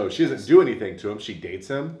 So she doesn't do anything to him. She dates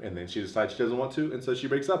him, and then she decides she doesn't want to, and so she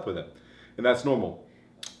breaks up with him. And that's normal.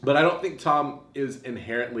 But I don't think Tom is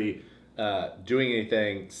inherently doing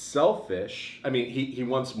anything selfish. I mean, he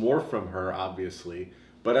wants more from her, obviously.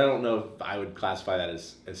 But I don't know if I would classify that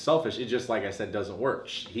as selfish. It just, like I said, doesn't work.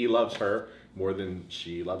 He loves her more than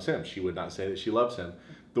she loves him. She would not say that she loves him.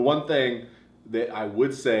 The one thing that I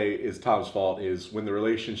would say is Tom's fault is when the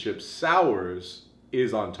relationship sours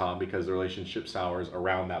is on Tom, because the relationship sours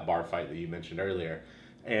around that bar fight that you mentioned earlier.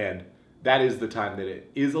 And that is the time that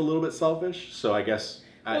it is a little bit selfish. So I guess...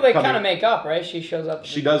 Well, they kind of make up, right? She shows up.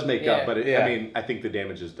 She does make up, but I mean, I think the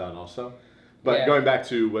damage is done also. But going back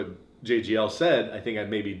to what JGL said, I think I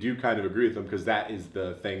maybe do kind of agree with him, because that is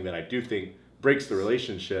the thing that I do think breaks the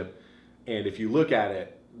relationship. And if you look at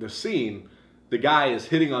it, the scene, the guy is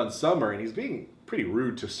hitting on Summer, and he's being pretty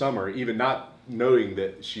rude to Summer, even not knowing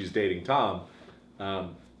that she's dating Tom.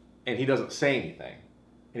 And he doesn't say anything.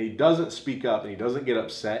 And he doesn't speak up, and he doesn't get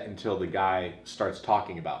upset until the guy starts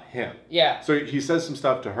talking about him. Yeah. So he says some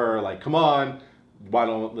stuff to her, like, come on, why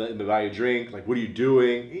don't let me buy you a drink? Like, what are you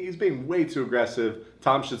doing? He's being way too aggressive.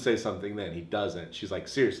 Tom should say something then. He doesn't. She's like,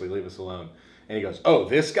 seriously, leave us alone. And he goes, oh,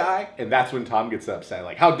 this guy? And that's when Tom gets upset.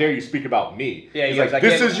 Like, how dare you speak about me? Yeah, he's like,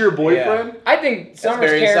 this is your boyfriend? Yeah. I think Summer's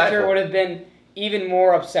very character insightful. would have been even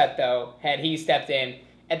more upset, though, had he stepped in.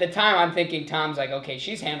 At the time, I'm thinking Tom's like, okay,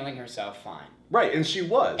 she's handling herself fine. Right, and she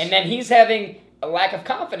was. And then he's having a lack of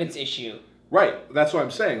confidence issue. Right, that's what I'm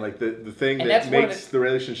saying. Like, the thing And that that's one of makes the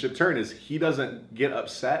relationship turn is he doesn't get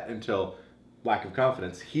upset until lack of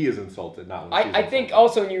confidence. He is insulted, not when she's I think insulted.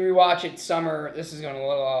 also when you rewatch it, Summer, this is going a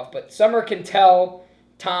little off, but Summer can tell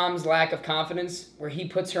Tom's lack of confidence where he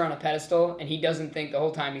puts her on a pedestal and he doesn't think the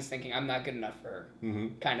whole time he's thinking, I'm not good enough for her,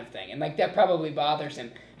 kind of thing. And, like, that probably bothers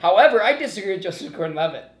him. However, I disagree with Joseph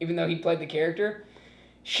Gordon-Levitt, even though he played the character.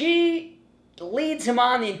 She leads him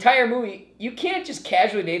on the entire movie. You can't just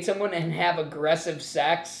casually date someone and have aggressive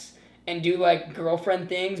sex and do, like, girlfriend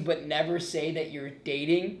things but never say that you're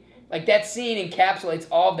dating. Like, that scene encapsulates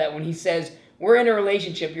all of that when he says, we're in a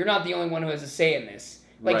relationship, you're not the only one who has a say in this.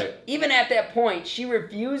 Like, Right. even at that point, she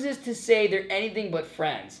refuses to say they're anything but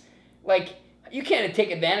friends. Like, you can't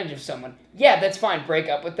take advantage of someone. Yeah, that's fine, break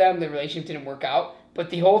up with them, the relationship didn't work out,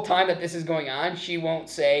 but the whole time that this is going on, she won't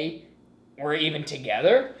say, we're even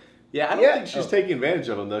together. Yeah, I don't think she's taking advantage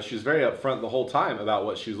of him, though. She's very upfront the whole time about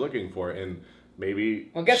what she's looking for, and maybe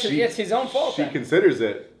Well, I guess it's his own fault She then. considers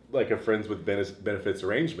it like a friends with benefits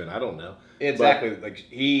arrangement. I don't know. Exactly. Like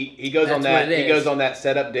he goes That's on that what it he is. goes on that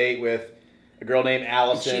setup date with a girl named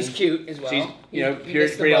Allison. She's cute as well. She's He pure,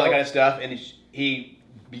 missed the pretty all that boat. kind of stuff, and he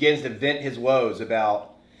begins to vent his woes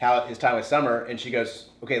about how his time with Summer, and she goes,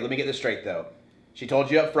 "Okay, let me get this straight though. She told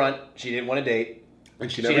you up front she didn't want to date.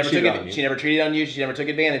 And she never cheated on you. She never treated on you. She never took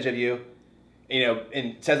advantage of you.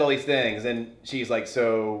 And says all these things, and she's like,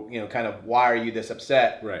 so, kind of, why are you this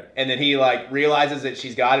upset? Right. And then he, like, realizes that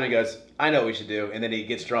she's got him, and goes, I know what we should do, and then he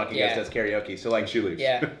gets drunk and Yeah. goes does karaoke. So, like, And she leaves.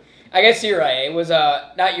 Yeah. I guess you're right. It was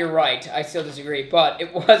not you're right. I still disagree, but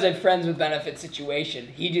it was a friends with benefits situation.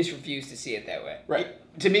 He just refused to see it that way. Right.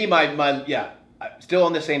 To me, still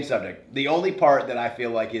on the same subject. The only part that I feel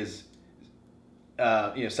like is,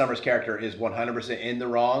 Summer's character is 100% in the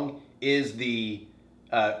wrong is the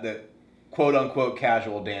quote unquote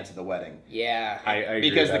casual dance at the wedding. Yeah. I agree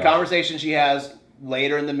Because with the that. conversation she has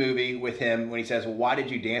later in the movie with him when he says, well, why did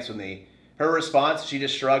you dance with me? Her response, she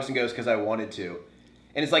just shrugs and goes, because I wanted to.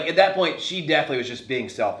 And it's like, at that point, she definitely was just being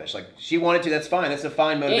selfish. Like, she wanted to, that's fine. That's a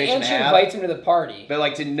fine motivation And to she have. invites him to the party. But,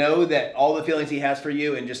 like, to know that all the feelings he has for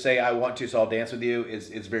you and just say, I want to, so I'll dance with you, is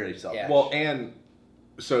very selfish. Yeah. Well, and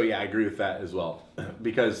so, yeah, I agree with that as well.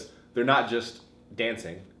 Because they're not just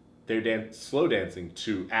dancing. They're slow dancing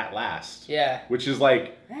to At Last. Yeah. Which is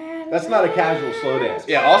like, that's not a casual slow dance.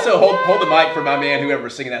 Yeah, also hold the mic for my man, whoever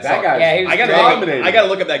was singing that song. That guy, Yeah, he was I gotta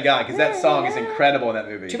look up that guy, because that song is incredible in that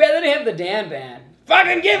movie. Too bad they didn't have the Dan band.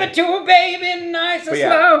 Fucking give it to her, baby, nice and But yeah,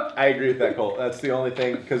 slow. I agree with that, Cole. That's the only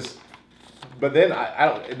thing, but then I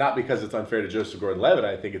don't, not because it's unfair to Joseph Gordon-Levitt,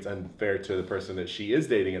 I think it's unfair to the person that she is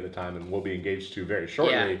dating at the time and will be engaged to very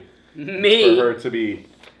shortly. Me. For her to be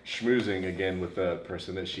schmoozing again with the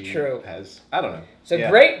person that she True. has. I don't know. So Yeah.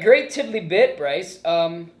 great tiddly bit, Bryce.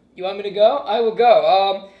 You want me to go? I will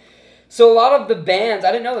go. So a lot of the bands,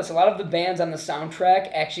 I didn't know this, a lot of the bands on the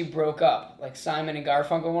soundtrack actually broke up. Like Simon and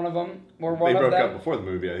Garfunkel, one of them, were one They of them. broke up before the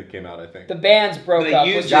movie came out, I think. The bands broke They up.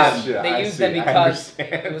 used which them. is- Gotcha, they I used see, them I because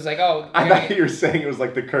understand. it was like, oh. I you're thought you were saying it was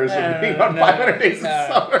like the curse of being on no, 500 Days of no.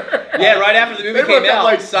 Summer. Yeah, right after the movie They came broke up out,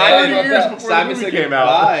 like Simon 30 years before Simon the movie said came out.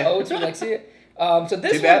 goodbye. Oh, it's Alexia. So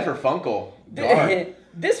this Too bad one, for Funkel. Darn.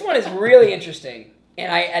 this one is really interesting,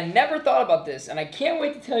 and I had never thought about this, and I can't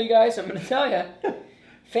wait to tell you guys. So I'm going to tell you.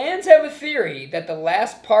 Fans have a theory that the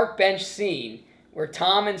last park bench scene, where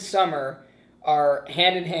Tom and Summer are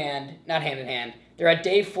hand in hand, not hand in hand, they're at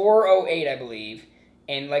day 408, I believe,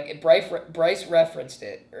 and like Bryce referenced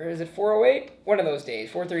it, or is it 408? One of those days,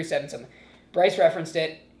 437 something. Bryce referenced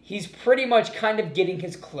it. He's pretty much kind of getting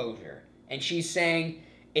his closure, and she's saying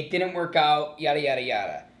it didn't work out, yada yada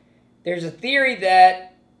yada. There's a theory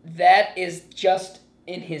that is just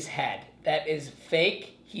in his head. That is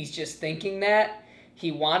fake. He's just thinking that. He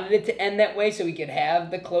wanted it to end that way so he could have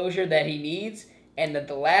the closure that he needs, and that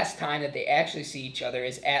the last time that they actually see each other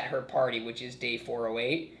is at her party, which is day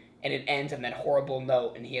 408, and it ends on that horrible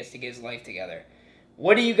note, and he has to get his life together.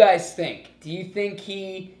 What do you guys think? Do you think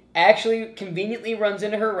he actually conveniently runs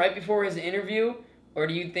into her right before his interview, or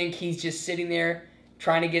do you think he's just sitting there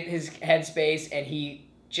trying to get his headspace, and he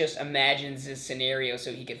just imagines this scenario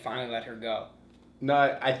so he can finally let her go?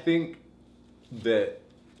 No, I think that,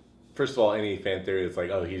 first of all, any fan theory that's like,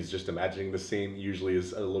 oh, he's just imagining the scene usually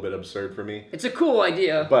is a little bit absurd for me. It's a cool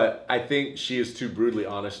idea. But I think she is too brutally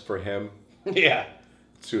honest for him Yeah.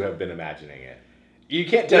 to have been imagining it. You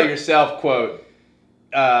can't tell yourself, quote,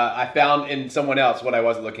 I found in someone else what I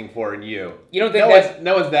wasn't looking for in you. You don't think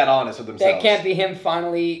no one's that honest with themselves. that can't be him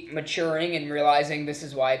finally maturing and realizing this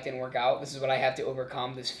is why it didn't work out? This is what I have to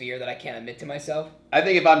overcome, this fear that I can't admit to myself? I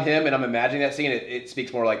think if I'm him and I'm imagining that scene, it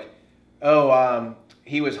speaks more like,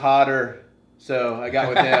 he was hotter, so I got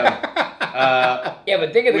with him. Yeah,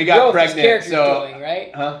 but think of the we got growth pregnant, his character's so- doing,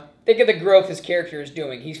 right? Huh? Think of the growth his character is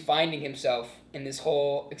doing. He's finding himself in this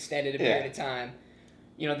whole extended Yeah. period of time.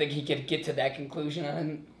 You don't think he could get to that conclusion?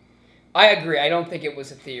 And I agree. I don't think it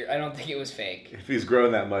was a theory. I don't think it was fake. If he's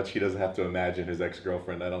grown that much, he doesn't have to imagine his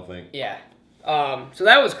ex-girlfriend, I don't think. Yeah. So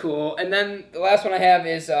that was cool. And then the last one I have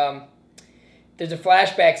is there's a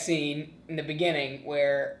flashback scene in the beginning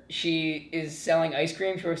where she is selling ice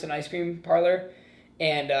cream. She works in an ice cream parlor.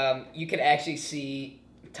 And you could actually see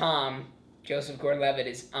Tom, Joseph Gordon-Levitt,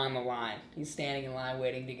 is on the line. He's standing in line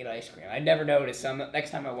waiting to get ice cream. I never noticed. So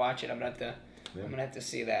next time I watch it, I'm gonna have to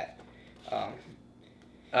see that.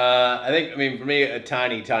 I think, for me, a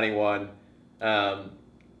tiny one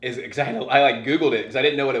is, because I Googled it because I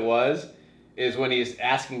didn't know what it was, is when he's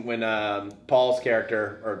asking, when Paul's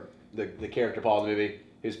character, or the character Paul in the movie,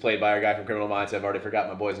 who's played by our guy from Criminal Minds, I've already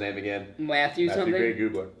forgotten my boy's name again. Matthew something? Gray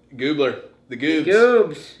Goobler. Goobler. The Goobs.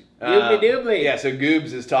 Goobs. Goobly doobly. Yeah, so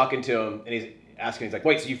Goobs is talking to him, and he's asking, he's like,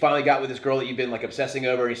 wait, so you finally got with this girl that you've been, like, obsessing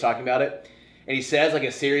over, and he's talking about it? And he says, like,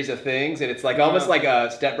 a series of things, and it's, like, almost like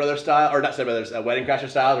a Step Brother style, or not Step Brothers, a Wedding Crasher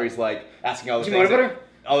style, where he's, like, asking all those things.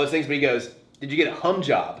 All those things, but he goes, did you get a hum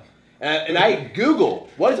job? And I Google,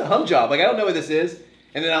 what is a hum job? Like, I don't know what this is.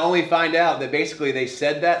 And then I only find out that basically they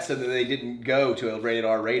said that so that they didn't go to a rated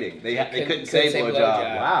R rating. They couldn't say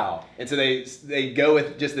blowjob. Wow. And so they go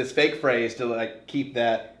with just this fake phrase to, like, keep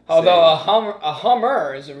that. Although a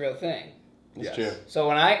hummer is a real thing. It's Yes. true. So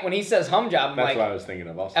when he says hum job, I'm That's like, what I was thinking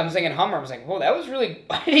of also. I was thinking hummer. I was like, whoa, that was really.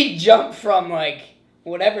 Why did he jump from like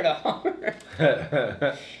whatever to hummer?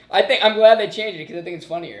 I'm glad they changed it because I think it's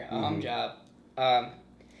funnier. A hum job.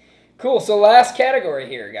 Cool. So last category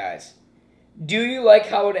here, guys. Do you like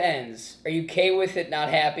how it ends? Are you okay with it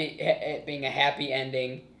it being a happy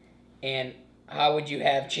ending? And how would you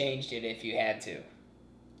have changed it if you had to?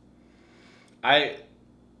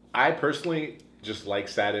 I personally just like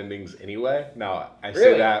sad endings anyway. Now, I say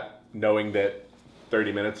Really? that knowing that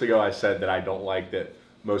 30 minutes ago I said that I don't like that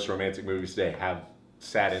most romantic movies today have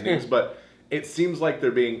sad endings, but it seems like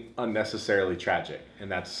they're being unnecessarily tragic,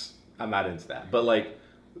 and I'm not into that. But like,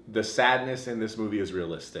 the sadness in this movie is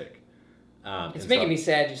realistic. It's making me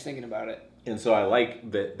sad just thinking about it. And so I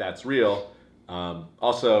like that that's real.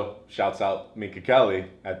 Also, shouts out Minka Kelly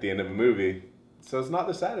at the end of the movie. So it's not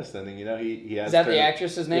the saddest ending, he has. Is that the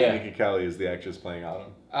actress's name? Yeah, Minka Kelly is the actress playing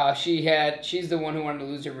Autumn. She's the one who wanted to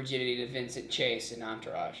lose her virginity to Vincent Chase in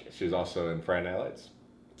Entourage. She's also in Friday Night Lights,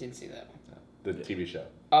 Didn't see that one. the TV show.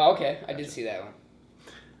 Oh, okay. I did see that one.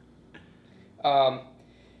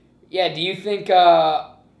 Yeah. Do you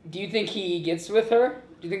think he gets with her?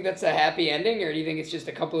 Do you think that's a happy ending, or do you think it's just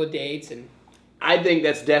a couple of dates and? I think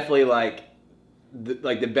that's definitely like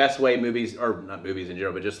the best way movies, or not movies in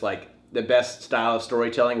general, but just like the best style of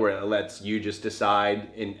storytelling where it lets you just decide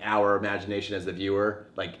in our imagination as the viewer,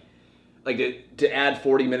 like to add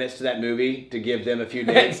 40 minutes to that movie to give them a few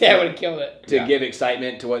days. Yeah, would have killed it. To give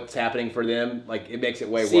excitement to what's happening for them, like it makes it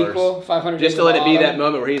way Sequel, worse. 500 just Days to let of it be Autumn. that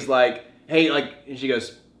moment where he's like, hey, like, and she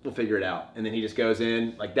goes, we'll figure it out, and then he just goes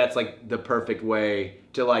in. Like that's like the perfect way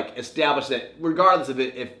to like establish that, regardless of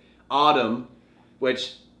it, if Autumn,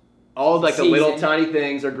 which all like the little tiny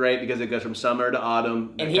things are great because it goes from summer to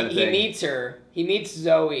autumn. And he meets her. He meets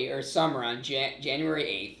Zoe or Summer on January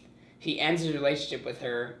 8th. He ends his relationship with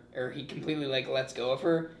her, or he completely like lets go of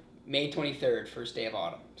her. May 23rd, first day of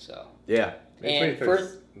autumn. So yeah, May 23rd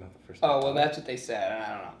is not the first day. Oh well, that's what they said.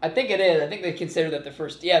 I don't know. I think it is. I think they consider that the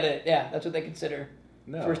first. Yeah, that's what they consider.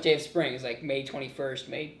 No. First day of spring is like May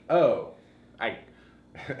 21st. Oh,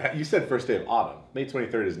 you said first day of autumn. May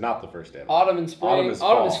 23rd is not the first day of Autumn and spring. Autumn is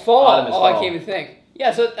fall. Autumn is Oh, I fall. can't even think.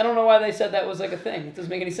 Yeah, so I don't know why they said that was like a thing. It doesn't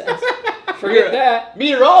make any sense. Forget that.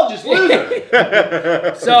 Meteorologist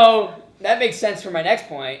loser. So that makes sense for my next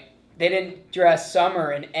point. They didn't dress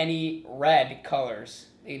Summer in any red colors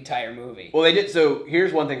the entire movie. Well, they did. So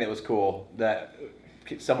here's one thing that was cool that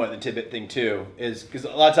somewhat the tidbit thing too is because a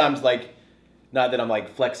lot of times, like, not that I'm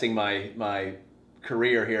like flexing my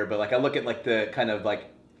career here, but like I look at like the kind of like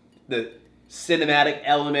the cinematic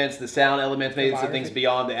elements, the sound elements, maybe some things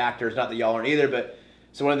beyond the actors. Not that y'all aren't either, but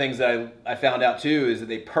so one of the things that I found out too is that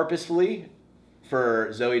they purposefully,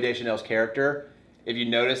 for Zoe Deschanel's character, if you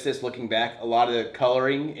notice this looking back, a lot of the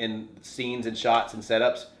coloring in scenes and shots and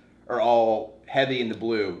setups are all heavy in the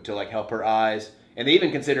blue to like help her eyes. And they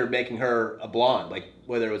even considered making her a blonde, like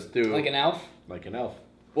whether it was through Like an elf? Like an elf.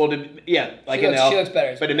 Well, like an elf. She looks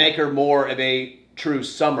better. But to make her more of a true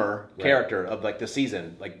summer character of like the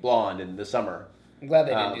season, like blonde in the summer. I'm glad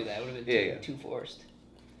they didn't do that. It would have been too Yeah. forced.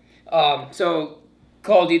 So,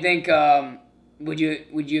 Cole, do you think would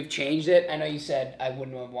you have changed it? I know you said I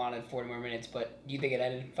wouldn't have wanted 40 more minutes, but do you think it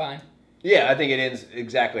ended fine? Yeah, I think it ends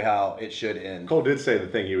exactly how it should end. Cole did say the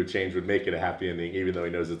thing he would change would make it a happy ending, even though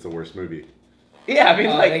he knows it's the worst movie. Yeah, I mean,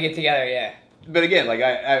 like they get together, yeah. But again, like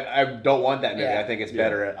I don't want that movie. Yeah. I think it's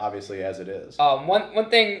better, obviously, as it is. One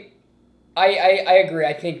thing, I agree.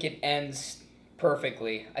 I think it ends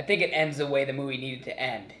perfectly. I think it ends the way the movie needed to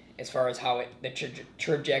end, as far as how the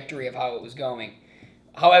trajectory of how it was going.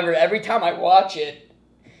 However, every time I watch it,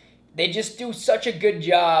 they just do such a good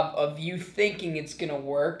job of you thinking it's gonna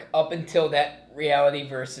work up until that reality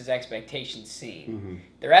versus expectation scene. Mm-hmm.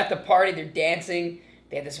 They're at the party, they're dancing.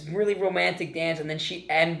 They have this really romantic dance, and then she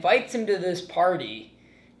invites him to this party,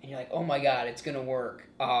 and you're like, oh my god, it's gonna work.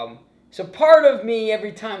 So part of me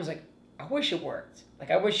every time is like, I wish it worked.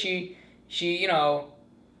 Like I wish she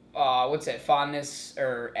what's that? Fondness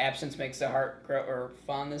or absence makes the heart grow, or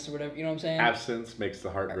fondness or whatever. You know what I'm saying? Absence makes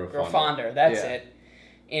the heart grow fonder. Fonder. That's Yeah. it.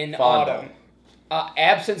 In Fondle. autumn,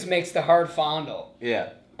 absence makes the heart fondle. Yeah.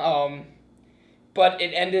 But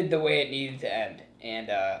it ended the way it needed to end, and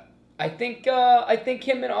I think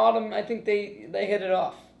him and Autumn, I think they hit it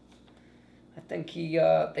off. I think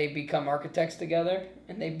they become architects together,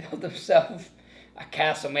 and they build themselves a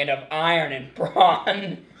castle made of iron and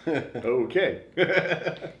brawn. Okay.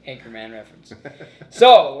 Anchorman reference.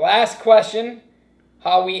 So, last question: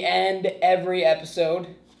 how we end every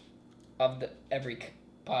episode of every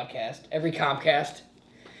podcast, every Comcast,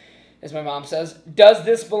 as my mom says. Does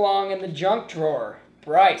this belong in the junk drawer,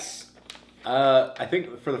 Bryce? I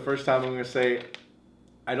think for the first time I'm going to say,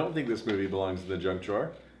 I don't think this movie belongs in the junk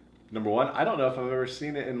drawer. Number one, I don't know if I've ever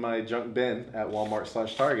seen it in my junk bin at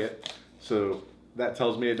Walmart/Target, so that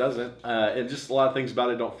tells me it doesn't. And just a lot of things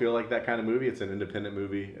about it don't feel like that kind of movie. It's an independent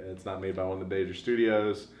movie. It's not made by one of the major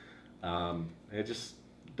studios. It just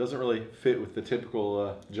doesn't really fit with the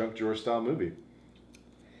typical junk drawer style movie.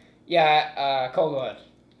 Yeah, Cole, go ahead.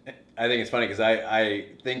 I think it's funny because I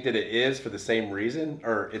think that it is for the same reason,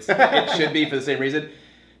 or it should be for the same reason.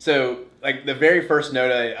 So, like, the very first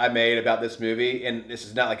note I made about this movie, and this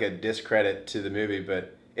is not like a discredit to the movie,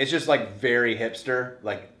 but it's just, like, very hipster.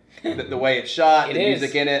 Like, the way it's shot, the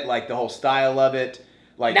music in it, like, the whole style of it.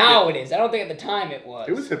 Like now it is. I don't think at the time it was.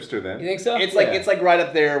 It was hipster then. You think so? It's like right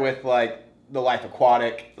up there with, like, The Life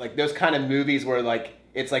Aquatic. Like, those kind of movies where, like,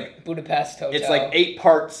 it's like... Budapest Hotel. It's like 8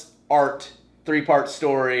 parts art, 3 parts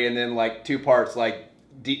story, and then, like, 2 parts, like,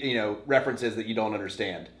 references that you don't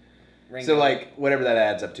understand. Ringo. So, like, whatever that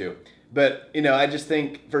adds up to. But, I just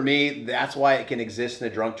think, for me, that's why it can exist in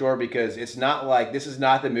the drunk drawer, because it's not like, this is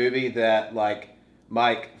not the movie that, like,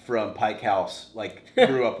 Mike from Pike House, like,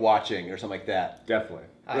 grew up watching or something like that. Definitely.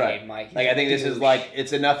 I hate Mike. He's Like, I think this is, douche. like,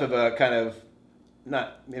 it's enough of a kind of,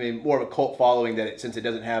 more of a cult following that since it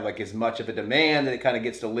doesn't have, like, as much of a demand, that it kind of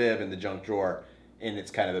gets to live in the junk drawer. in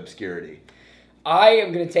its kind of obscurity. I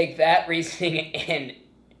am going to take that reasoning and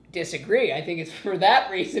disagree. I think it's for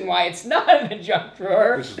that reason why it's not in the junk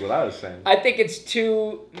drawer. Which is what I was saying. I think it's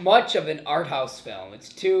too much of an art house film.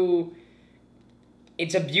 It's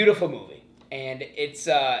a beautiful movie, and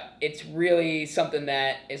it's really something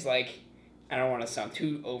that is like, I don't want to sound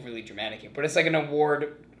too overly dramatic here, but it's like an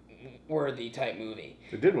award-worthy type movie.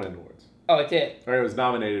 It did win awards. Oh, it did? Or it was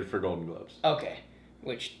nominated for Golden Globes. Okay.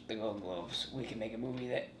 Which, the Golden Globes, we can make a movie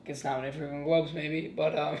that gets nominated for Golden Globes, maybe,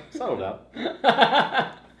 but, Settled out.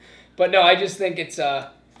 But no, I just think it's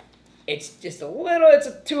just a little, it's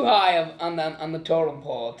too high on the totem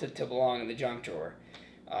pole to belong in the junk drawer.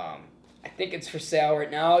 I think it's for sale right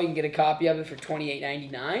now. You can get a copy of it for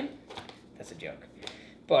 $28.99. That's a joke.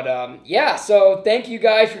 But, yeah, so thank you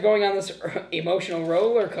guys for going on this emotional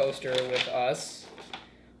roller coaster with us.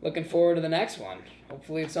 Looking forward to the next one.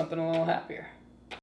 Hopefully it's something a little happier.